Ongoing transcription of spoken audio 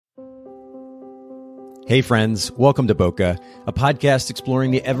Hey friends, welcome to Bokeh, a podcast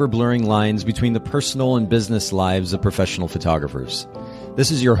exploring the ever-blurring lines between the personal and business lives of professional photographers.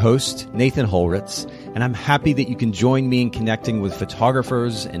 This is your host, Nathan Holritz, and I'm happy that you can join me in connecting with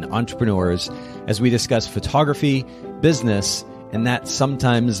photographers and entrepreneurs as we discuss photography, business, and that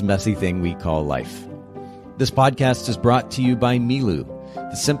sometimes messy thing we call life. This podcast is brought to you by Milu,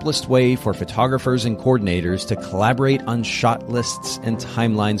 the simplest way for photographers and coordinators to collaborate on shot lists and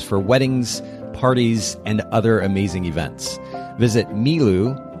timelines for weddings, parties, and other amazing events. Visit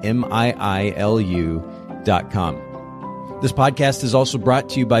Milu, MIILU.com. This podcast is also brought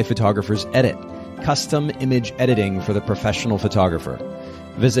to you by Photographers Edit, custom image editing for the professional photographer.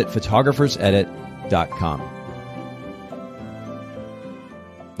 Visit photographersedit.com.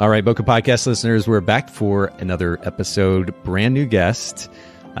 All right, Bokeh Podcast listeners, we're back for another episode. Brand new guest,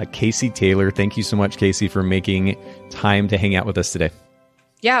 Casey Taylor. Thank you so much, Casey, for making time to hang out with us today.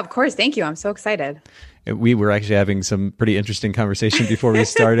 Yeah, of course. Thank you. I'm so excited. We were actually having some pretty interesting conversation before we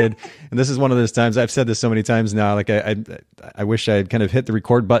started. And this is one of those times, I've said this so many times now, like I wish I had kind of hit the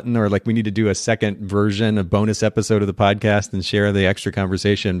record button, or like we need to do a second version, a bonus episode of the podcast and share the extra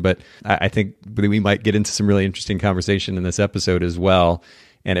conversation. But I think we might get into some really interesting conversation in this episode as well.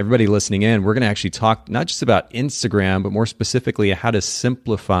 And everybody listening in, we're going to actually talk not just about Instagram, but more specifically how to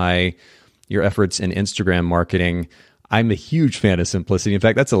simplify your efforts in Instagram marketing. I'm a huge fan of simplicity. In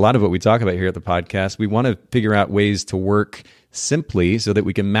fact, that's a lot of what we talk about here at the podcast. We want to figure out ways to work simply so that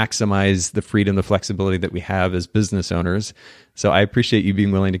we can maximize the freedom, the flexibility that we have as business owners. So I appreciate you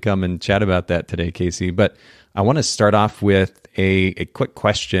being willing to come and chat about that today, Casey. But I want to start off with a quick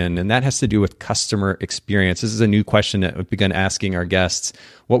question, and that has to do with customer experience. This is a new question that we've begun asking our guests.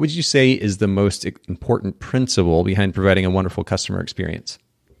 What would you say is the most important principle behind providing a wonderful customer experience?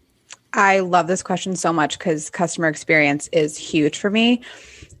 I love this question so much because customer experience is huge for me.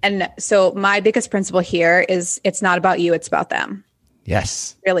 And so my biggest principle here is it's not about you, it's about them.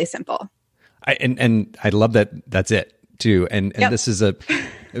 Yes. Really simple. And I love that that's it too. And Yep. This is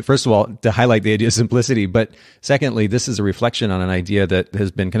first of all, to highlight the idea of simplicity, but secondly, this is a reflection on an idea that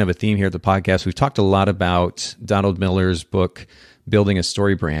has been kind of a theme here at the podcast. We've talked a lot about Donald Miller's book, Building a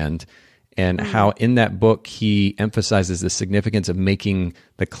Story Brand, and how in that book, he emphasizes the significance of making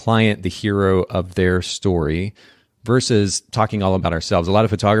the client the hero of their story versus talking all about ourselves. A lot of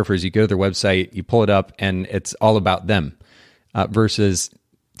photographers, you go to their website, you pull it up, and it's all about them versus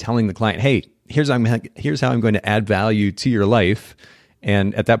telling the client, hey, here's how I'm going to add value to your life.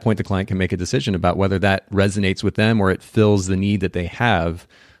 And at that point, the client can make a decision about whether that resonates with them or it fills the need that they have,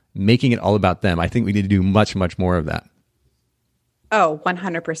 making it all about them. I think we need to do much, much more of that. Oh,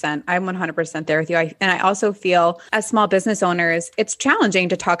 100%. I'm 100% there with you. And I also feel as small business owners, it's challenging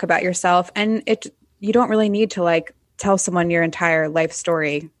to talk about yourself, and you don't really need to like tell someone your entire life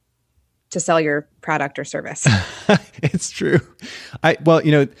story to sell your product or service. It's true.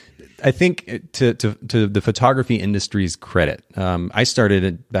 I think to the photography industry's credit, I started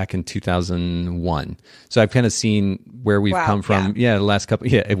it back in 2001. So I've kind of seen where we've come from. Yeah. The last couple.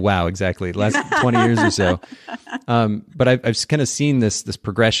 Yeah. Wow. Exactly. The last 20 years or so. But I've kind of seen this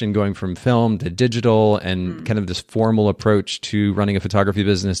progression going from film to digital and kind of this formal approach to running a photography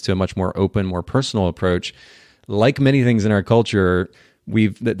business to a much more open, more personal approach. Like many things in our culture,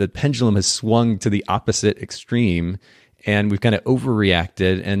 the pendulum has swung to the opposite extreme. And we've kind of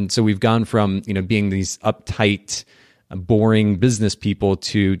overreacted. And so we've gone from, being these uptight, boring business people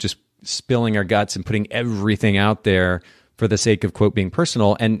to just spilling our guts and putting everything out there for the sake of, quote, being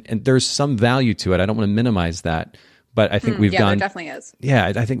personal. And there's some value to it. I don't want to minimize that. But I think we've gone... there definitely is.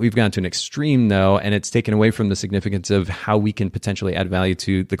 Yeah, I think we've gone to an extreme, though, and it's taken away from the significance of how we can potentially add value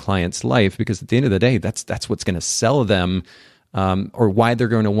to the client's life. Because at the end of the day, that's what's going to sell them or why they're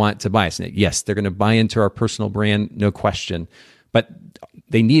going to want to buy us. Yes, they're going to buy into our personal brand, no question. But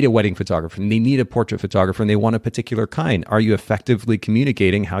they need a wedding photographer, and they need a portrait photographer, and they want a particular kind. Are you effectively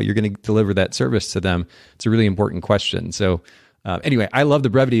communicating how you're going to deliver that service to them? It's a really important question. So anyway, I love the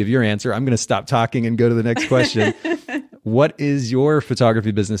brevity of your answer. I'm going to stop talking and go to the next question. What is your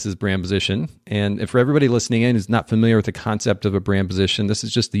photography business's brand position? And for everybody listening in who's not familiar with the concept of a brand position, this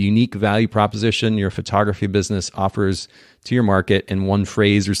is just the unique value proposition your photography business offers to your market in one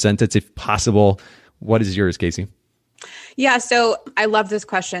phrase or sentence, if possible. What is yours, Casey? Yeah, so I love this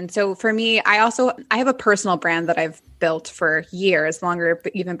question. So for me, I have a personal brand that I've built for years, longer,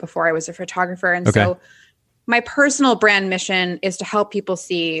 even before I was a photographer. And so my personal brand mission is to help people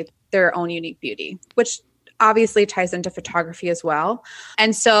see their own unique beauty, which obviously ties into photography as well.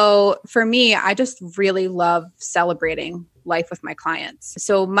 And so for me, I just really love celebrating life with my clients.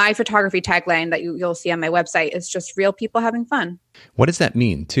 So my photography tagline that you'll see on my website is just real people having fun. What does that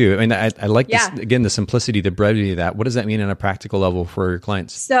mean too? I mean, I like this, again, the simplicity, the brevity of that. What does that mean on a practical level for your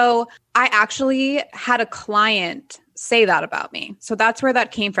clients? So I actually had a client say that about me. So that's where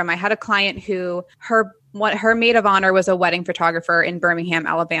that came from. I had a client who her maid of honor was a wedding photographer in Birmingham,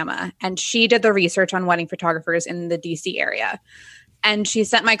 Alabama. And she did the research on wedding photographers in the DC area. And she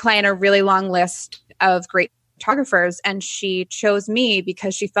sent my client a really long list of great photographers. And she chose me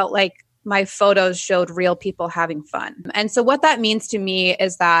because she felt like my photos showed real people having fun. And so what that means to me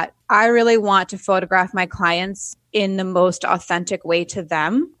is that I really want to photograph my clients in the most authentic way to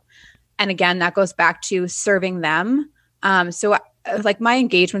them. And again, that goes back to serving them. So like my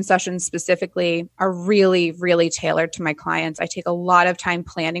engagement sessions specifically are really, really tailored to my clients. I take a lot of time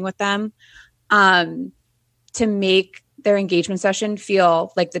planning with them to make their engagement session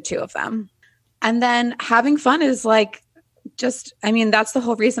feel like the two of them. And then having fun is like, that's the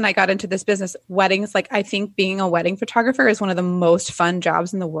whole reason I got into this business. Weddings, like I think being a wedding photographer is one of the most fun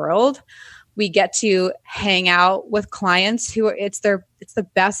jobs in the world. We get to hang out with clients who it's the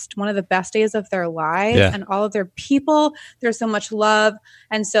best, one of the best days of their lives, and all of their people. There's so much love.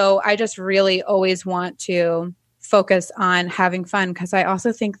 And so I just really always want to focus on having fun, because I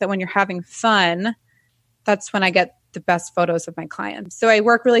also think that when you're having fun, that's when I get the best photos of my clients. So I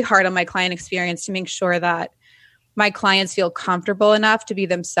work really hard on my client experience to make sure that my clients feel comfortable enough to be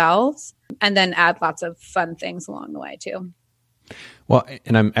themselves, and then add lots of fun things along the way too. Well,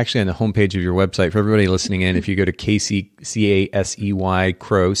 and I'm actually on the homepage of your website for everybody listening in. If you go to Casey, Casey, Crowe,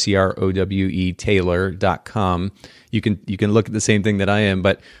 Crowe, Taylor.com, you can look at the same thing that I am,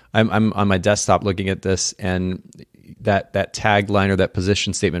 but I'm on my desktop looking at this, and that tagline or that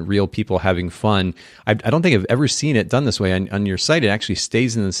position statement, real people having fun. I don't think I've ever seen it done this way on your site. It actually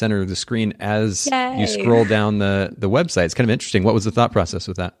stays in the center of the screen as you scroll down the website. It's kind of interesting. What was the thought process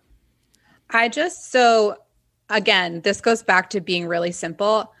with that? Again, this goes back to being really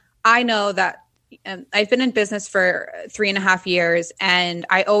simple. I know that I've been in business for 3.5 years, and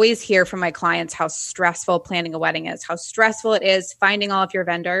I always hear from my clients how stressful planning a wedding is, how stressful it is finding all of your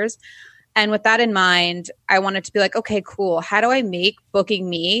vendors. And with that in mind, I wanted to be like, okay, cool. How do I make booking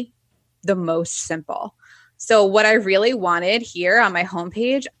me the most simple? So what I really wanted here on my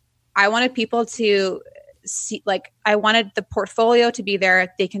homepage, I wanted people to see, I wanted the portfolio to be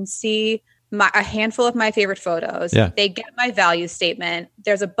there. They can see a handful of my favorite photos. Yeah. They get my value statement.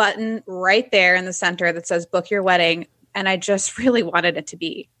 There's a button right there in the center that says book your wedding. And I just really wanted it to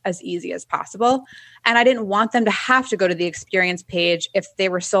be as easy as possible. And I didn't want them to have to go to the experience page if they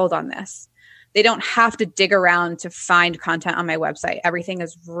were sold on this. They don't have to dig around to find content on my website. Everything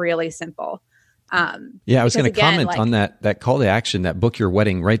is really simple. I was going to comment on that call to action, that book your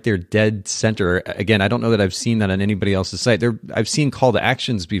wedding right there, dead center. Again, I don't know that I've seen that on anybody else's site. I've seen call to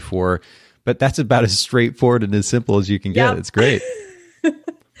actions before, but that's about as straightforward and as simple as you can get. Yep. It's great.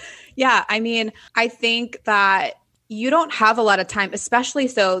 Yeah. I mean, I think that you don't have a lot of time, especially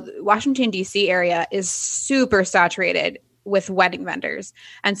so Washington, D.C. area is super saturated with wedding vendors.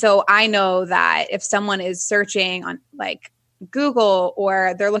 And so I know that if someone is searching on like Google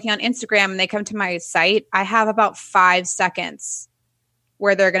or they're looking on Instagram and they come to my site, I have about 5 seconds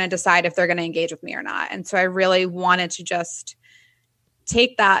where they're going to decide if they're going to engage with me or not. And so I really wanted to just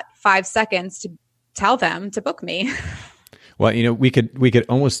take that 5 seconds to tell them to book me. Well, we could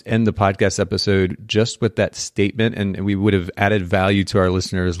almost end the podcast episode just with that statement, and we would have added value to our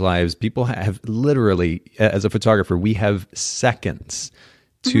listeners' lives. People have literally, as a photographer, we have seconds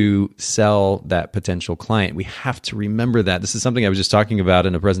to sell that potential client. We have to remember that. This is something I was just talking about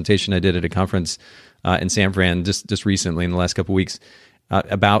in a presentation I did at a conference in San Fran just recently in the last couple of weeks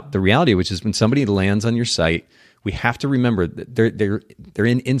about the reality, which is when somebody lands on your site, we have to remember that they're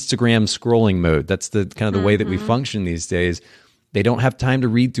in Instagram scrolling mode. That's the kind of the way that we function these days. They don't have time to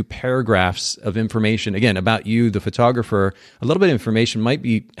read through paragraphs of information, again, about you, the photographer. A little bit of information might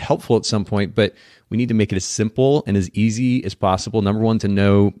be helpful at some point, but we need to make it as simple and as easy as possible. Number one, to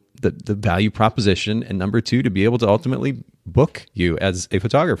know the value proposition, and number two, to be able to ultimately book you as a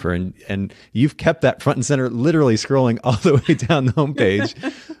photographer. And you've kept that front and center, literally scrolling all the way down the homepage,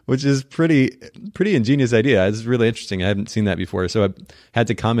 which is pretty ingenious idea. It's really interesting. I haven't seen that before, so I had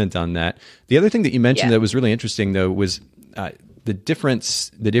to comment on that. The other thing that you mentioned that was really interesting, though, was the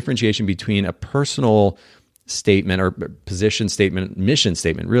differentiation between a personal statement or position statement, mission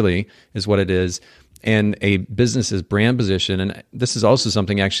statement, really is what it is, and a business's brand position. And this is also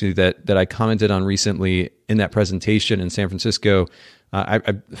something actually that I commented on recently in that presentation in San Francisco.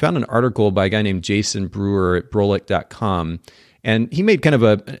 I found an article by a guy named Jason Brewer at Brolic.com, And he made kind of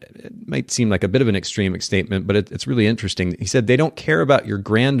it might seem like a bit of an extreme statement, but it's really interesting. He said, they don't care about your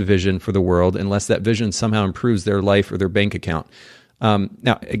grand vision for the world unless that vision somehow improves their life or their bank account.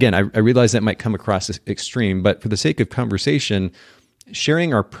 Now, again, I realize that might come across as extreme, but for the sake of conversation,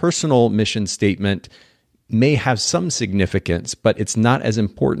 sharing our personal mission statement may have some significance, but it's not as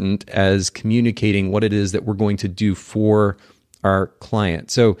important as communicating what it is that we're going to do for our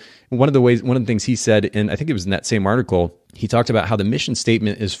client. So one of the things he said, and I think it was in that same article, he talked about how the mission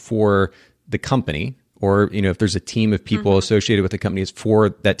statement is for the company, or if there's a team of people associated with the company, it's for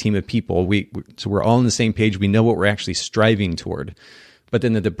that team of people. So we're all on the same page. We know what we're actually striving toward. But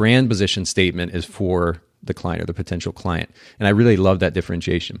then the brand position statement is for the client or the potential client. And I really love that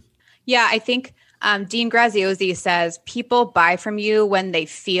differentiation. Yeah, I think Dean Graziosi says people buy from you when they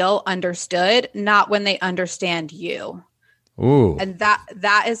feel understood, not when they understand you. Ooh. And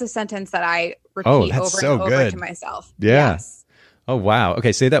that is a sentence that I repeat over and over to myself. Yeah. Yes. Oh, wow.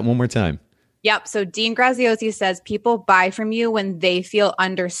 Okay, say that one more time. Yep. So Dean Graziosi says people buy from you when they feel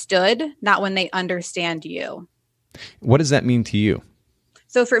understood, not when they understand you. What does that mean to you?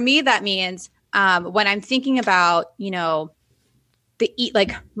 So for me, that means when I'm thinking about,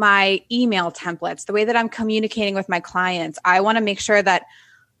 like my email templates, the way that I'm communicating with my clients, I want to make sure that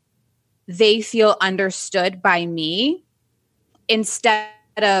they feel understood by me instead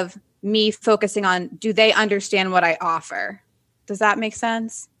of me focusing on, do they understand what I offer? Does that make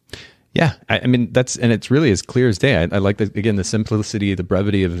sense? Yeah. I mean, and it's really as clear as day. I like the simplicity, the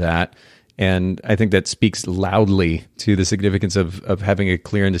brevity of that. And I think that speaks loudly to the significance of having a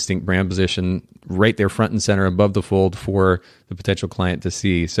clear and distinct brand position right there front and center above the fold for the potential client to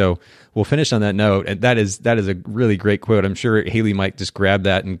see. So we'll finish on that note. And that is a really great quote. I'm sure Haley might just grab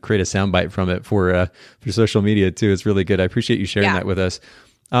that and create a soundbite from it for social media too. It's really good. I appreciate you sharing that with us.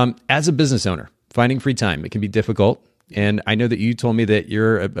 As a business owner, finding free time, it can be difficult. And I know that you told me that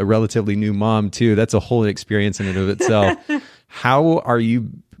you're a relatively new mom too. That's a whole experience in and of itself. How are you,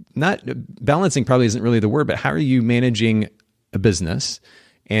 not balancing probably isn't really the word, but how are you managing a business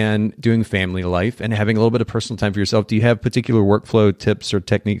and doing family life and having a little bit of personal time for yourself? Do you have particular workflow tips or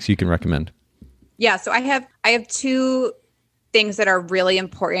techniques you can recommend? Yeah. So I have two things that are really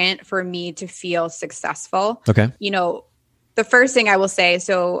important for me to feel successful. Okay. The first thing I will say,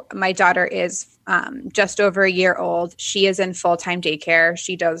 so my daughter is just over a year old. She is in full-time daycare.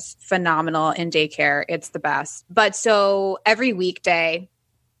 She does phenomenal in daycare. It's the best. But so every weekday,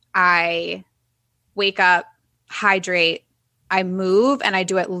 I wake up, hydrate, I move, and I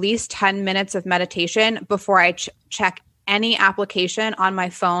do at least 10 minutes of meditation before I check any application on my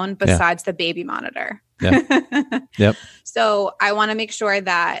phone besides the baby monitor. Yeah. Yep. So I want to make sure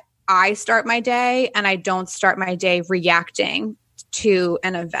that I start my day and I don't start my day reacting to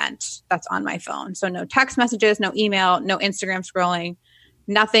an event that's on my phone. So no text messages, no email, no Instagram scrolling,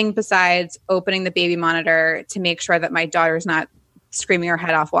 nothing besides opening the baby monitor to make sure that my daughter's not screaming her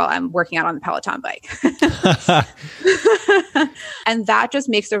head off while I'm working out on the Peloton bike. And that just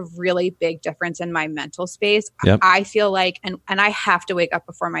makes a really big difference in my mental space. Yep. I feel like, and I have to wake up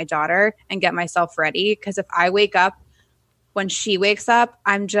before my daughter and get myself ready. Because if I wake up when she wakes up,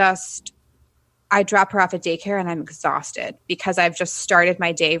 I drop her off at daycare and I'm exhausted because I've just started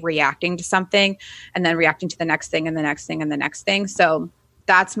my day reacting to something and then reacting to the next thing and the next thing and the next thing. So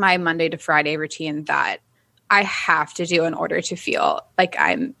that's my Monday to Friday routine that I have to do in order to feel like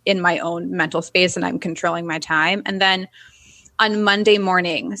I'm in my own mental space and I'm controlling my time. And then on Monday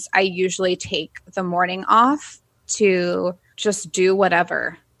mornings, I usually take the morning off to just do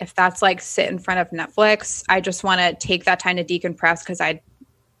whatever. If that's like sit in front of Netflix, I just want to take that time to decompress because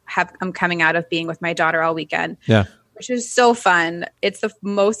I'm coming out of being with my daughter all weekend, which is so fun. It's the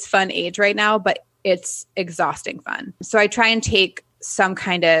most fun age right now, but it's exhausting fun. So I try and take some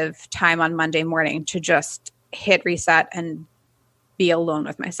kind of time on Monday morning to just hit reset and be alone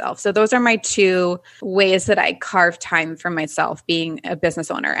with myself. So those are my two ways that I carve time for myself, being a business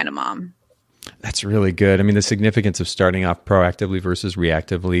owner and a mom. That's really good. I mean, the significance of starting off proactively versus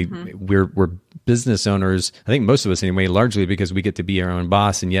reactively. Mm-hmm. We're business owners, I think most of us anyway, largely because we get to be our own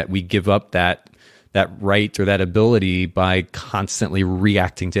boss, and yet we give up that right or that ability by constantly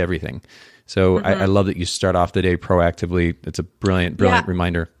reacting to everything. So I love that you start off the day proactively. It's a brilliant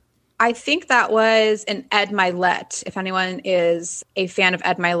reminder. I think that was an Ed Milet. If anyone is a fan of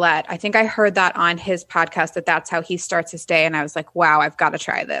Ed Milet, I think I heard that on his podcast that's how he starts his day. And I was like, wow, I've got to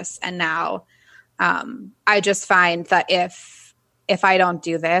try this. And now I just find that if I don't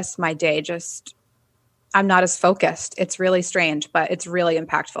do this, my day I'm not as focused. It's really strange, but it's really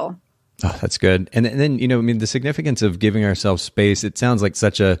impactful. Oh, that's good. And then, the significance of giving ourselves space, it sounds like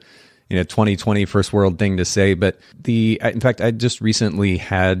such a 2020 first world thing to say. But in fact, I just recently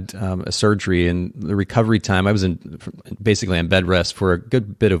had a surgery, and the recovery time, I was basically on bed rest for a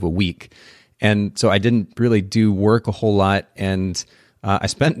good bit of a week. And so I didn't really do work a whole lot. And I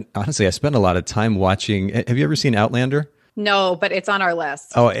spent a lot of time watching. Have you ever seen Outlander? No, but it's on our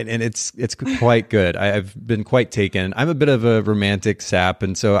list. Oh, and it's quite good. I've been quite taken. I'm a bit of a romantic sap,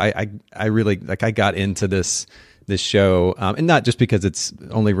 and so I really I got into this show, and not just because it's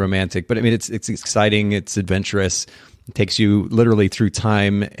only romantic, but I mean it's exciting, it's adventurous, it takes you literally through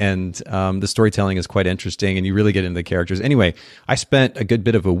time, and the storytelling is quite interesting, and you really get into the characters. Anyway, I spent a good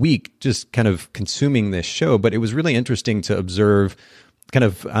bit of a week just kind of consuming this show, but it was really interesting to observe, kind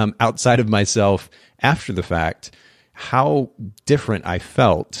of outside of myself after the fact, how different I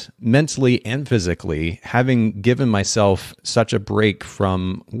felt mentally and physically, having given myself such a break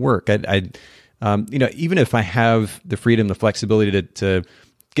from work. Even if I have the freedom, the flexibility to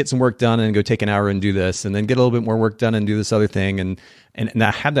get some work done and go take an hour and do this, and then get a little bit more work done and do this other thing, and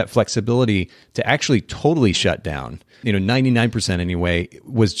I have that flexibility to actually totally shut down. 99% anyway,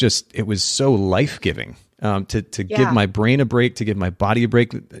 it was so life-giving to give my brain a break, to give my body a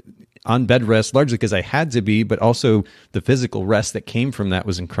break. On bed rest, largely because I had to be, but also the physical rest that came from that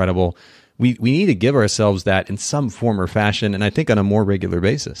was incredible. We need to give ourselves that in some form or fashion, and I think on a more regular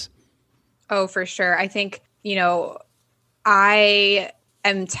basis. Oh, for sure. I think, I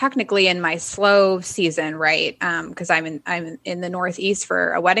am technically in my slow season, right? Because I'm in the Northeast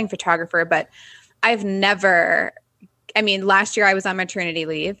for a wedding photographer, but last year I was on maternity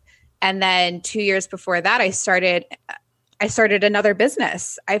leave, and then 2 years before that, I started another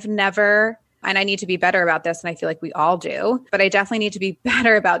business. And I need to be better about this, and I feel like we all do, but I definitely need to be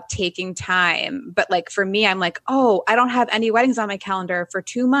better about taking time. But for me, I'm like, oh, I don't have any weddings on my calendar for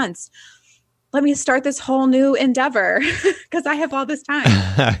 2 months. Let me start this whole new endeavor because I have all this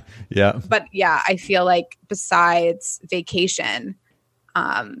time. Yeah. But yeah, I feel like besides vacation,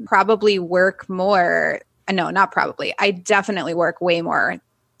 probably work more. No, not probably. I definitely work way more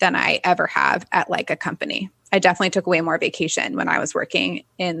than I ever have at a company. I definitely took way more vacation when I was working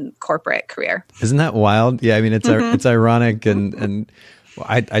in corporate career. Isn't that wild? Yeah, I mean, it's ironic, and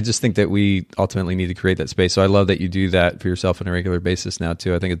I just think that we ultimately need to create that space. So I love that you do that for yourself on a regular basis now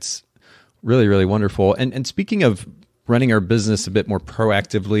too. I think it's really, really wonderful. And speaking of running our business a bit more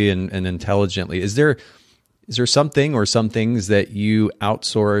proactively and intelligently, is there something or some things that you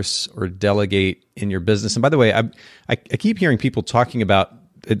outsource or delegate in your business? And by the way, I keep hearing people talking about,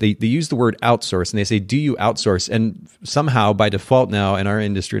 they use the word outsource, and they say, do you outsource? And somehow by default now in our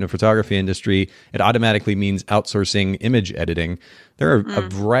industry, in the photography industry, it automatically means outsourcing image editing. There are a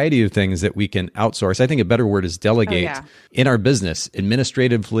variety of things that we can outsource. I think a better word is delegate in our business.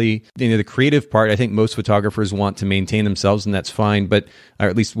 Administratively, the creative part, I think most photographers want to maintain themselves, and that's fine, but or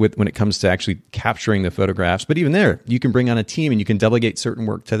at least when it comes to actually capturing the photographs. But even there, you can bring on a team and you can delegate certain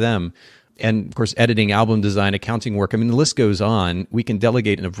work to them. And of course, editing, album design, accounting work. I mean, the list goes on. We can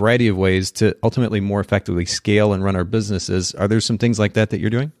delegate in a variety of ways to ultimately more effectively scale and run our businesses. Are there some things like that you're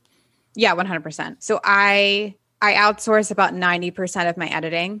doing? Yeah, 100%. So I outsource about 90% of my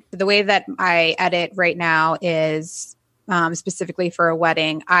editing. The way that I edit right now is specifically for a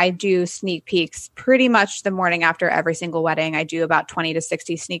wedding. I do sneak peeks pretty much the morning after every single wedding. I do about 20 to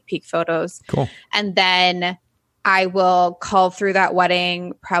 60 sneak peek photos. Cool. And then I will cull through that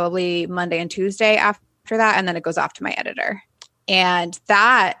wedding probably Monday and Tuesday after that, and then it goes off to my editor. And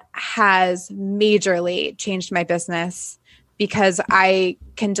that has majorly changed my business because I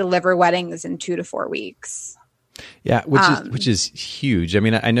can deliver weddings in 2 to 4 weeks. Yeah, which is huge. I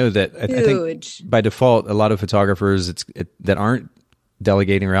mean, I know that I think by default, a lot of photographers that aren't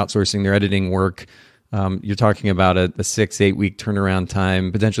delegating or outsourcing their editing work, you're talking about a 6-8 week turnaround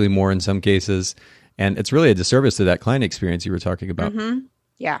time, potentially more in some cases. And it's really a disservice to that client experience you were talking about. Mm-hmm.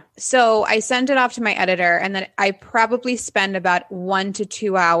 Yeah. So I send it off to my editor, and then I probably spend about 1 to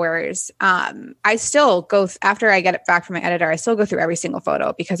 2 hours. I still go, after I get it back from my editor, I still go through every single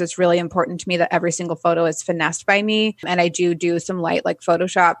photo because it's really important to me that every single photo is finessed by me. And I do some light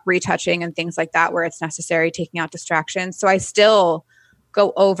Photoshop retouching and things like that where it's necessary, taking out distractions. So I still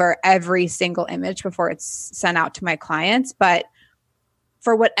go over every single image before it's sent out to my clients. But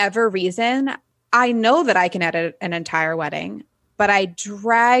for whatever reason, I know that I can edit an entire wedding, but I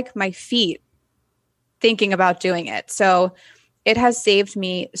drag my feet thinking about doing it. So it has saved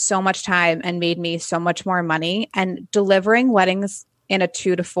me so much time and made me so much more money. And delivering weddings in a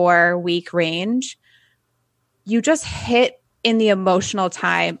 2 to 4 week range, you just hit in the emotional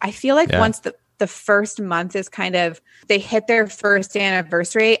time. I feel like once the first month is kind of, they hit their first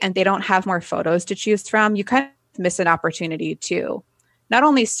anniversary and they don't have more photos to choose from, you kind of miss an opportunity to not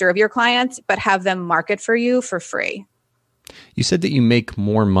only serve your clients, but have them market for you for free. You said that you make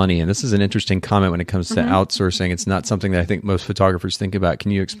more money, and this is an interesting comment when it comes to outsourcing. It's not something that I think most photographers think about.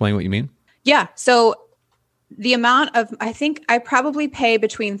 Can you explain what you mean? Yeah. So the amount of, I think I probably pay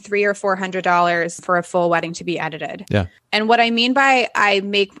between $300 or $400 for a full wedding to be edited. Yeah. And what I mean by I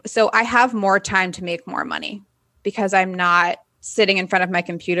have more time to make more money because I'm not sitting in front of my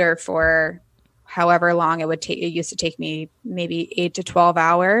computer for however long it used to take me maybe 8 to 12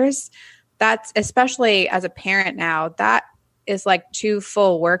 hours. That's, especially as a parent now, that is like 2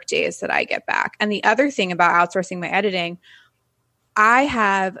 full work days that I get back. And the other thing about outsourcing my editing, I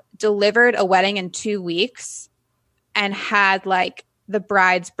have delivered a wedding in 2 weeks and had like the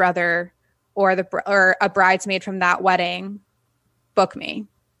bride's brother or a bridesmaid from that wedding book me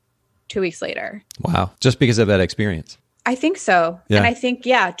 2 weeks later. Wow. Just because of that experience. I think so. Yeah. And I think,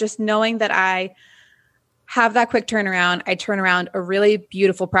 just knowing that I have that quick turnaround, I turn around a really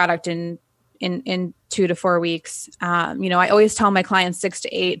beautiful product in 2 to 4 weeks. I always tell my clients 6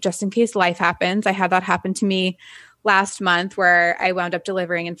 to 8, just in case life happens. I had that happen to me last month where I wound up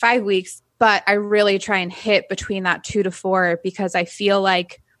delivering in 5 weeks, but I really try and hit between that 2 to 4 because I feel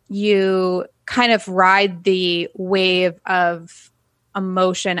like you kind of ride the wave of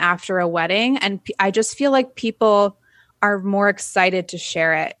emotion after a wedding. And I just feel like people are more excited to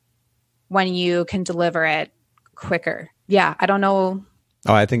share it when you can deliver it quicker. Yeah. I don't know.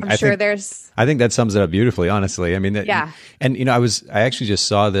 Oh, I think that sums it up beautifully, honestly. I mean, yeah. And I actually just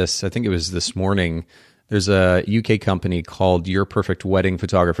saw this, I think it was this morning. There's a UK company called Your Perfect Wedding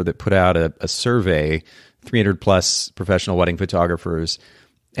Photographer that put out a survey, 300 plus professional wedding photographers.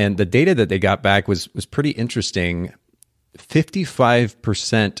 And the data that they got back was pretty interesting.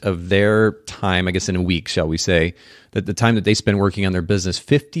 55% of their time, I guess in a week, shall we say, that the time that they spend working on their business,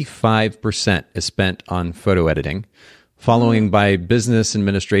 55% is spent on photo editing, following by business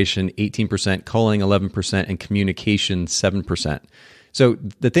administration, 18%, calling, 11%, and communication, 7%. So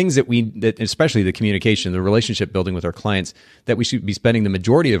the things that especially the communication, the relationship building with our clients, that we should be spending the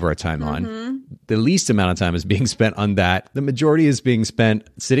majority of our time on, the least amount of time is being spent on that. The majority is being spent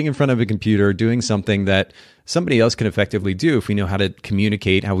sitting in front of a computer, doing something that somebody else can effectively do if we know how to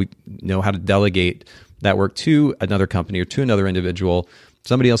communicate, how we know how to delegate that work to another company or to another individual.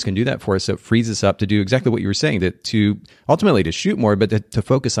 Somebody else can do that for us. So it frees us up to do exactly what you were saying, to ultimately to shoot more, but to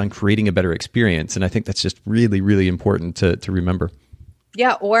focus on creating a better experience. And I think that's just really, really important to remember.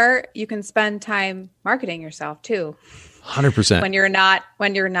 Yeah. Or you can spend time marketing yourself too. 100%.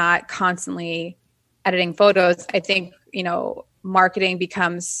 When you're not constantly editing photos, I think, marketing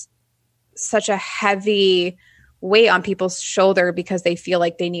becomes such a heavy weight on people's shoulder because they feel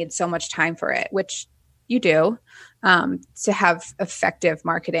like they need so much time for it, which you do, to have effective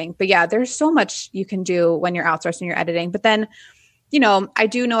marketing. But yeah, there's so much you can do when you're outsourcing your editing. But then, I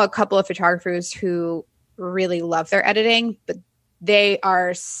do know a couple of photographers who really love their editing, but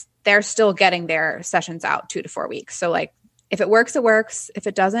they're still getting their sessions out 2 to 4 weeks. So like, if it works, it works. If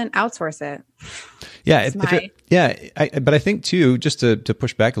it doesn't, outsource it. Yeah. But I think too, just to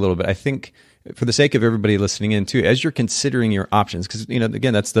push back a little bit, I think for the sake of everybody listening in too, as you're considering your options, because,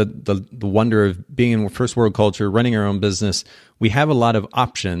 again, that's the wonder of being in first world culture, running our own business. We have a lot of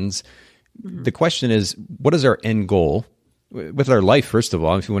options. Mm-hmm. The question is, what is our end goal with our life, first of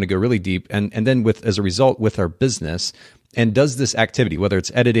all, if you want to go really deep, and then as a result, with our business? And does this activity, whether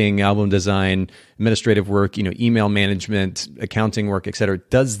it's editing, album design, administrative work, email management, accounting work, et cetera,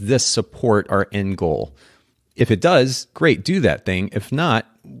 does this support our end goal? If it does, great, do that thing. If not,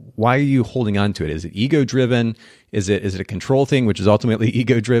 why are you holding on to it? Is it ego-driven? Is it a control thing, which is ultimately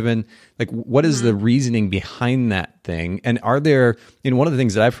ego-driven? Like, what is the reasoning behind that thing? And are there, one of the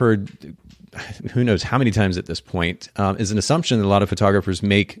things that I've heard, who knows how many times at this point, is an assumption that a lot of photographers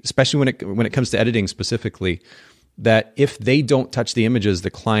make, especially when it comes to editing specifically, that if they don't touch the images,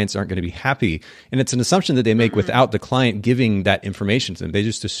 the clients aren't going to be happy. And it's an assumption that they make without the client giving that information to them. They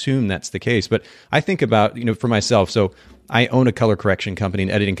just assume that's the case. But I think about, for myself, so I own a color correction company,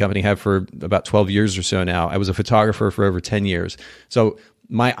 an editing company, have for about 12 years or so now. I was a photographer for over 10 years. So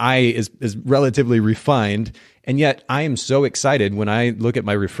my eye is relatively refined. And yet I am so excited when I look at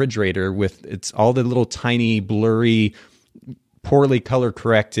my refrigerator with it's all the little tiny, blurry, poorly color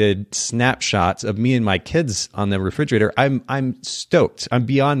corrected snapshots of me and my kids on the refrigerator. I'm stoked. I'm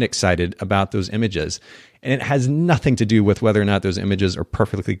beyond excited about those images. And it has nothing to do with whether or not those images are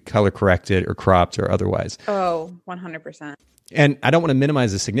perfectly color corrected or cropped or otherwise. Oh, 100%. And I don't want to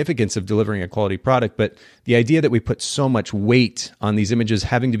minimize the significance of delivering a quality product, but the idea that we put so much weight on these images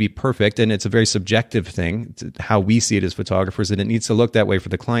having to be perfect, and it's a very subjective thing, how we see it as photographers, and it needs to look that way for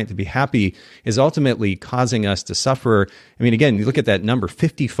the client to be happy, is ultimately causing us to suffer. I mean, again, you look at that number,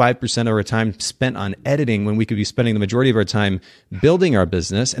 55% of our time spent on editing when we could be spending the majority of our time building our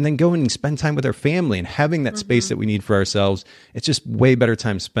business, and then going and spend time with our family and having that space that we need for ourselves. It's just way better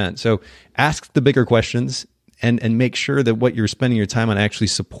time spent. So ask the bigger questions and make sure that what you're spending your time on actually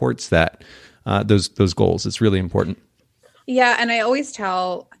supports that, those goals. It's really important. Yeah. And I always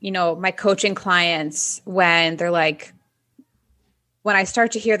tell, my coaching clients when they're like, when I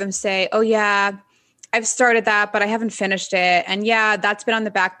start to hear them say, oh yeah, I've started that, but I haven't finished it. And yeah, that's been on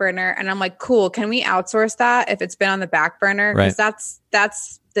the back burner. And I'm like, cool. Can we outsource that if it's been on the back burner? Because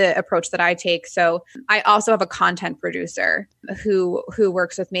that's the approach that I take. So I also have a content producer who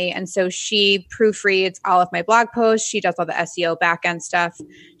works with me. And so she proofreads all of my blog posts. She does all the SEO backend stuff.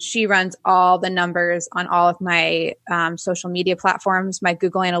 She runs all the numbers on all of my social media platforms, my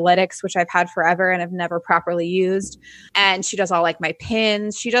Google Analytics, which I've had forever and have never properly used. And she does all like my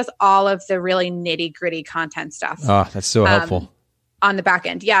pins. She does all of the really nitty gritty content stuff. Oh, that's so helpful. On the back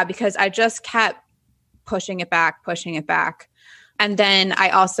end. Yeah, because I just kept pushing it back. And then I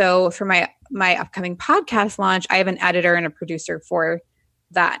also, for my upcoming podcast launch, I have an editor and a producer for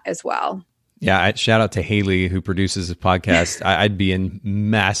that as well. Yeah, shout out to Haley who produces this podcast. I'd be in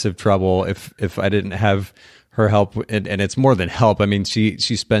massive trouble if I didn't have her help, and it's more than help. I mean, she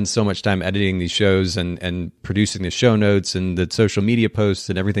spends so much time editing these shows and producing the show notes and the social media posts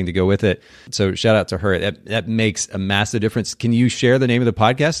and everything to go with it. So shout out to her. That makes a massive difference. Can you share the name of the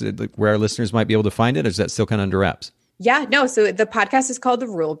podcast, where our listeners might be able to find it, or is that still kind of under wraps? Yeah, no. So the podcast is called the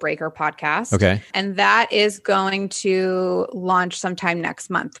Rule Breaker Podcast. Okay. And that is going to launch sometime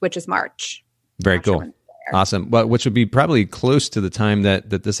next month, which is March. Very cool. Awesome. Well, which would be probably close to the time that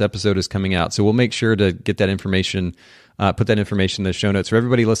this episode is coming out. So we'll make sure to get that information, put that information in the show notes. For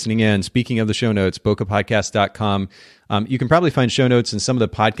everybody listening in, speaking of the show notes, bokehpodcast.com. You can probably find show notes in some of the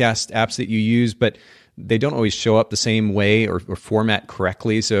podcast apps that you use, but they don't always show up the same way or format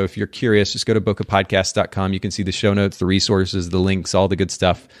correctly. So if you're curious, just go to bokehpodcast.com. You can see the show notes, the resources, the links, all the good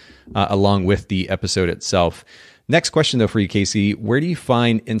stuff, along with the episode itself. Next question, though, for you, Casey. Where do you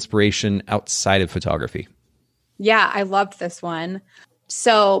find inspiration outside of photography? Yeah, I loved this one.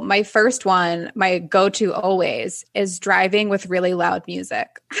 So my first one, my go-to always, is driving with really loud music.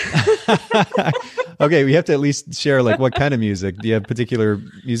 Okay, we have to at least share like what kind of music. Do you have particular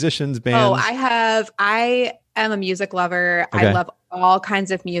musicians, bands? I am a music lover. Okay. I love all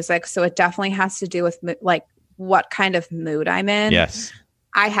kinds of music. So it definitely has to do with like what kind of mood I'm in. Yes.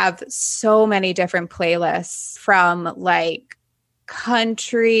 I have so many different playlists, from like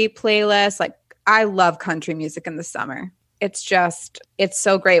country playlists. Like I love country music in the summer. It's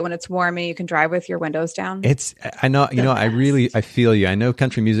so great when it's warm and you can drive with your windows down. I know, I feel you. I know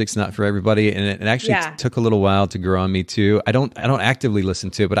country music's not for everybody, and it actually took a little while to grow on me too. I don't actively listen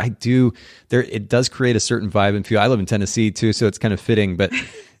to it, but I do. It does create a certain vibe and feel. I live in Tennessee too, so it's kind of fitting, but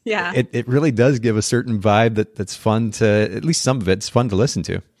yeah, it really does give a certain vibe that's fun to, at least some of it's fun to listen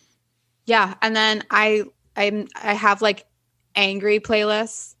to. Yeah. And then I have like angry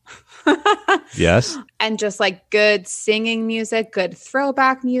playlists. Yes. And just like good singing music, good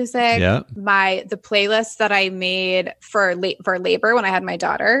throwback music. Yeah. The playlist that I made for labor when I had my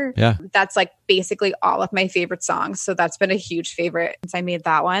daughter. Yeah. That's like basically all of my favorite songs. So that's been a huge favorite since I made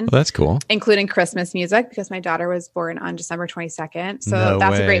that one. Well, that's cool. Including Christmas music, because my daughter was born on December 22nd. So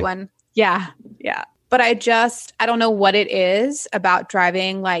that's a great one. Yeah. Yeah. But I don't know what it is about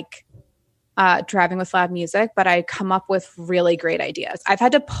driving with loud music, but I come up with really great ideas. I've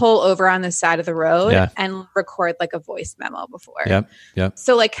had to pull over on the side of the road and record like a voice memo before. Yep.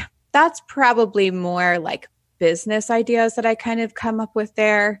 So like that's probably more like business ideas that I kind of come up with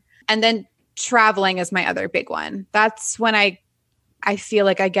there. And then traveling is my other big one. That's when I feel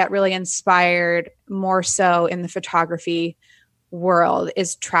like I get really inspired, more so in the photography world,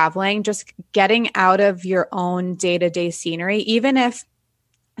 is traveling, just getting out of your own day-to-day scenery, even if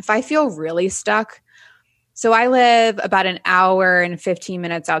I feel really stuck. So I live about an hour and 15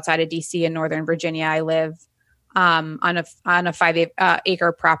 minutes outside of DC in Northern Virginia. I live on a 5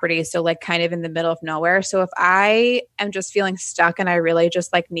 acre property. So like kind of in the middle of nowhere. So if I am just feeling stuck and I really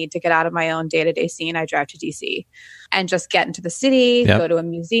just like need to get out of my own day-to-day scene, I drive to DC and just get into the city, go to a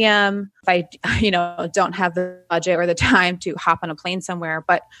museum. If I, don't have the budget or the time to hop on a plane somewhere.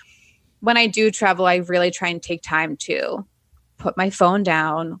 But when I do travel, I really try and take time to put my phone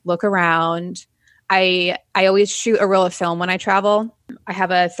down, look around. I always shoot a roll of film when I travel. I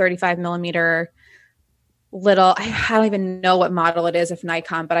have a 35 millimeter little, I don't even know what model it is of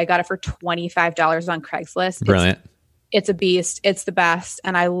Nikon, but I got it for $25 on Craigslist. Brilliant. It's a beast. It's the best.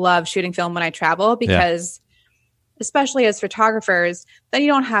 And I love shooting film when I travel because especially as photographers, then you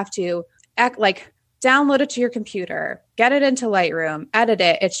don't have to download it to your computer, get it into Lightroom, edit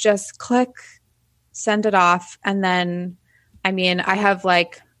it. It's just click, send it off. And then, I have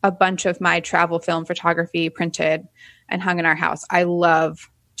like a bunch of my travel film photography printed and hung in our house. I love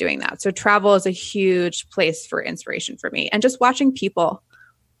doing that. So travel is a huge place for inspiration for me, and just watching people,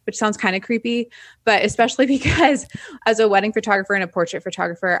 which sounds kind of creepy, but especially because as a wedding photographer and a portrait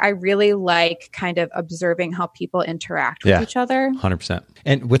photographer, I really like kind of observing how people interact with each other. 100%.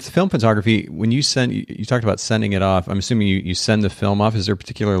 And with film photography, when you talked about sending it off, I'm assuming you send the film off. Is there a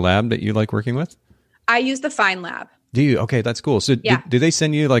particular lab that you like working with? I use the Fine Lab. Do you? Okay, that's cool. So do they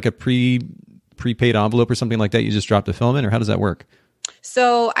send you like a prepaid envelope or something like that? You just drop the film in, or how does that work?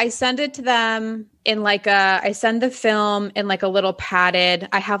 So I send it to them in I send the film in like a little padded,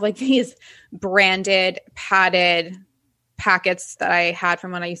 I have like these branded padded packets that I had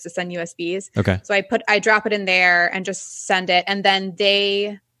from when I used to send USBs. Okay. So I drop it in there and just send it. And then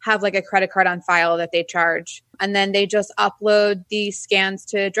they have like a credit card on file that they charge. And then they just upload the scans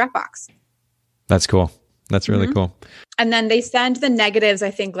to Dropbox. That's cool. That's really cool. And then they send the negatives, I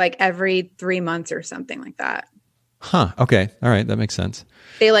think like every 3 months or something like that. Huh. Okay. All right. That makes sense.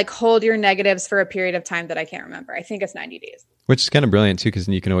 They like hold your negatives for a period of time that I can't remember. I think it's 90 days. Which is kind of brilliant too, because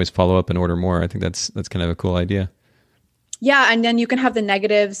then you can always follow up and order more. I think that's kind of a cool idea. Yeah. And then you can have the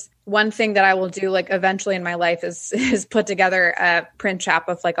negatives. One thing that I will do like eventually in my life is put together a print shop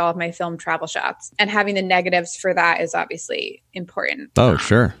of like all of my film travel shots. And having the negatives for that is obviously important. Oh,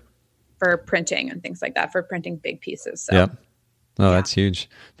 sure. For printing and things like that, for printing big pieces. So. Yep. Oh, that's huge.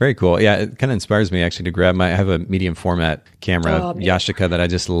 Very cool. Yeah, it kind of inspires me actually to grab I have a medium format camera, Yashica, that I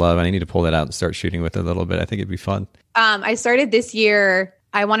just love. And I need to pull that out and start shooting with it a little bit. I think it'd be fun. I started this year.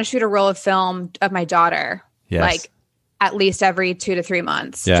 I want to shoot a roll of film of my daughter, like at least every 2 to 3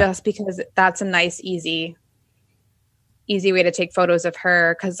 months, just because that's a nice, easy way to take photos of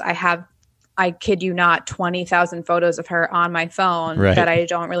her. Because I kid you not, 20,000 photos of her on my phone that I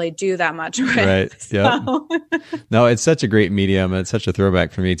don't really do that much with. Right. So. Yeah. No, it's such a great medium. It's such a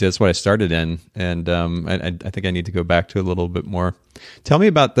throwback for me. That's what I started in. And I think I need to go back to a little bit more. Tell me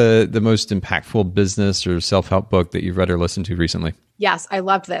about the most impactful business or self-help book that you've read or listened to recently. Yes, I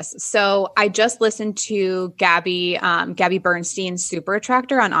loved this. So I just listened to Gabby Bernstein's Super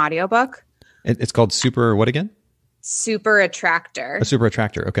Attractor on audiobook. It's called Super what again? Super Attractor. A Super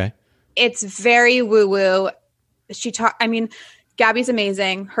Attractor. Okay. It's very woo-woo. Gabby's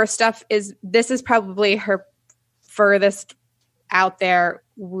amazing. Her stuff this is probably her furthest out there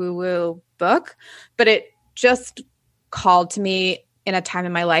woo-woo book, but it just called to me in a time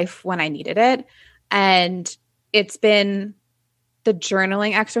in my life when I needed it. And it's been the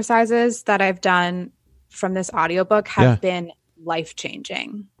journaling exercises that I've done from this audiobook have been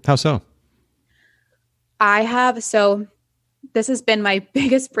life-changing. How so? This has been my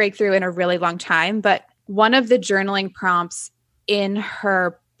biggest breakthrough in a really long time, but one of the journaling prompts in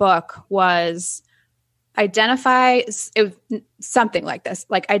her book was something like this,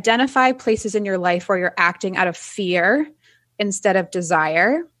 like identify places in your life where you're acting out of fear instead of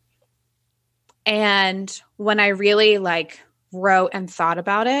desire. And when I really wrote and thought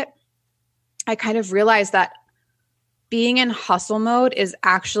about it, I kind of realized that being in hustle mode is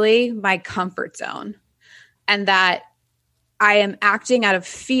actually my comfort zone, and that I am acting out of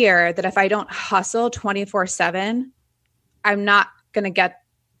fear that if I don't hustle 24/7, I'm not going to get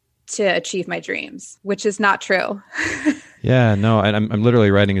to achieve my dreams, which is not true. Yeah, no, I'm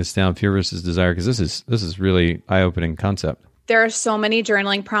literally writing this down, fear versus desire, because this is really eye-opening concept. There are so many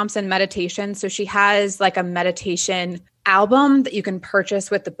journaling prompts and meditation. So she has like a meditation album that you can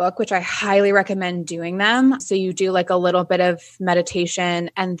purchase with the book, which I highly recommend doing them. So you do like a little bit of meditation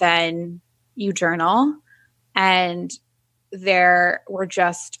and then you journal. And there were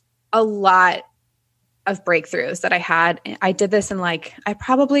just a lot of breakthroughs that I had. I did this in I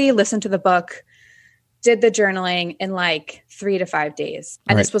probably listened to the book, did the journaling in 3 to 5 days.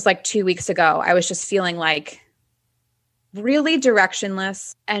 And This was 2 weeks ago. I was just feeling really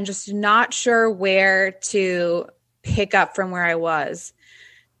directionless and just not sure where to pick up from where I was.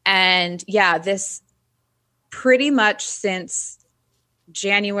 And this pretty much since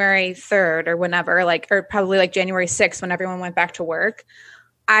January 3rd or whenever, or probably January 6th when everyone went back to work,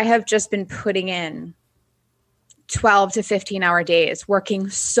 I have just been putting in 12 to 15 hour days, working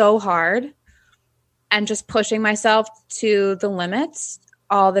so hard and just pushing myself to the limits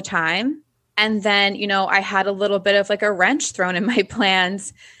all the time. And then, I had a little bit of a wrench thrown in my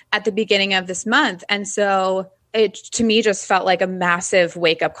plans at the beginning of this month. And so it to me just felt like a massive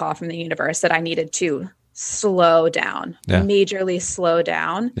wake up call from the universe that I needed to slow down, majorly slow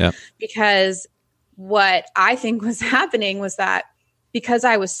down, because what I think was happening was that because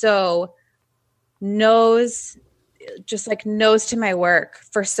I was so nose to my work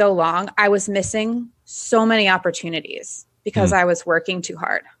for so long, I was missing so many opportunities because I was working too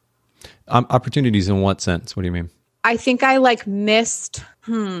hard. Opportunities in what sense? What do you mean? I think I missed,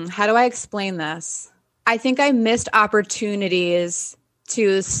 how do I explain this? I think I missed opportunities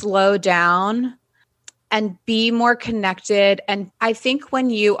to slow down and be more connected. And I think when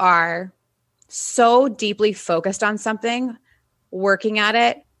you are so deeply focused on something, working at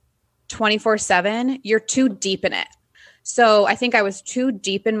it 24/7, you're too deep in it. So I think I was too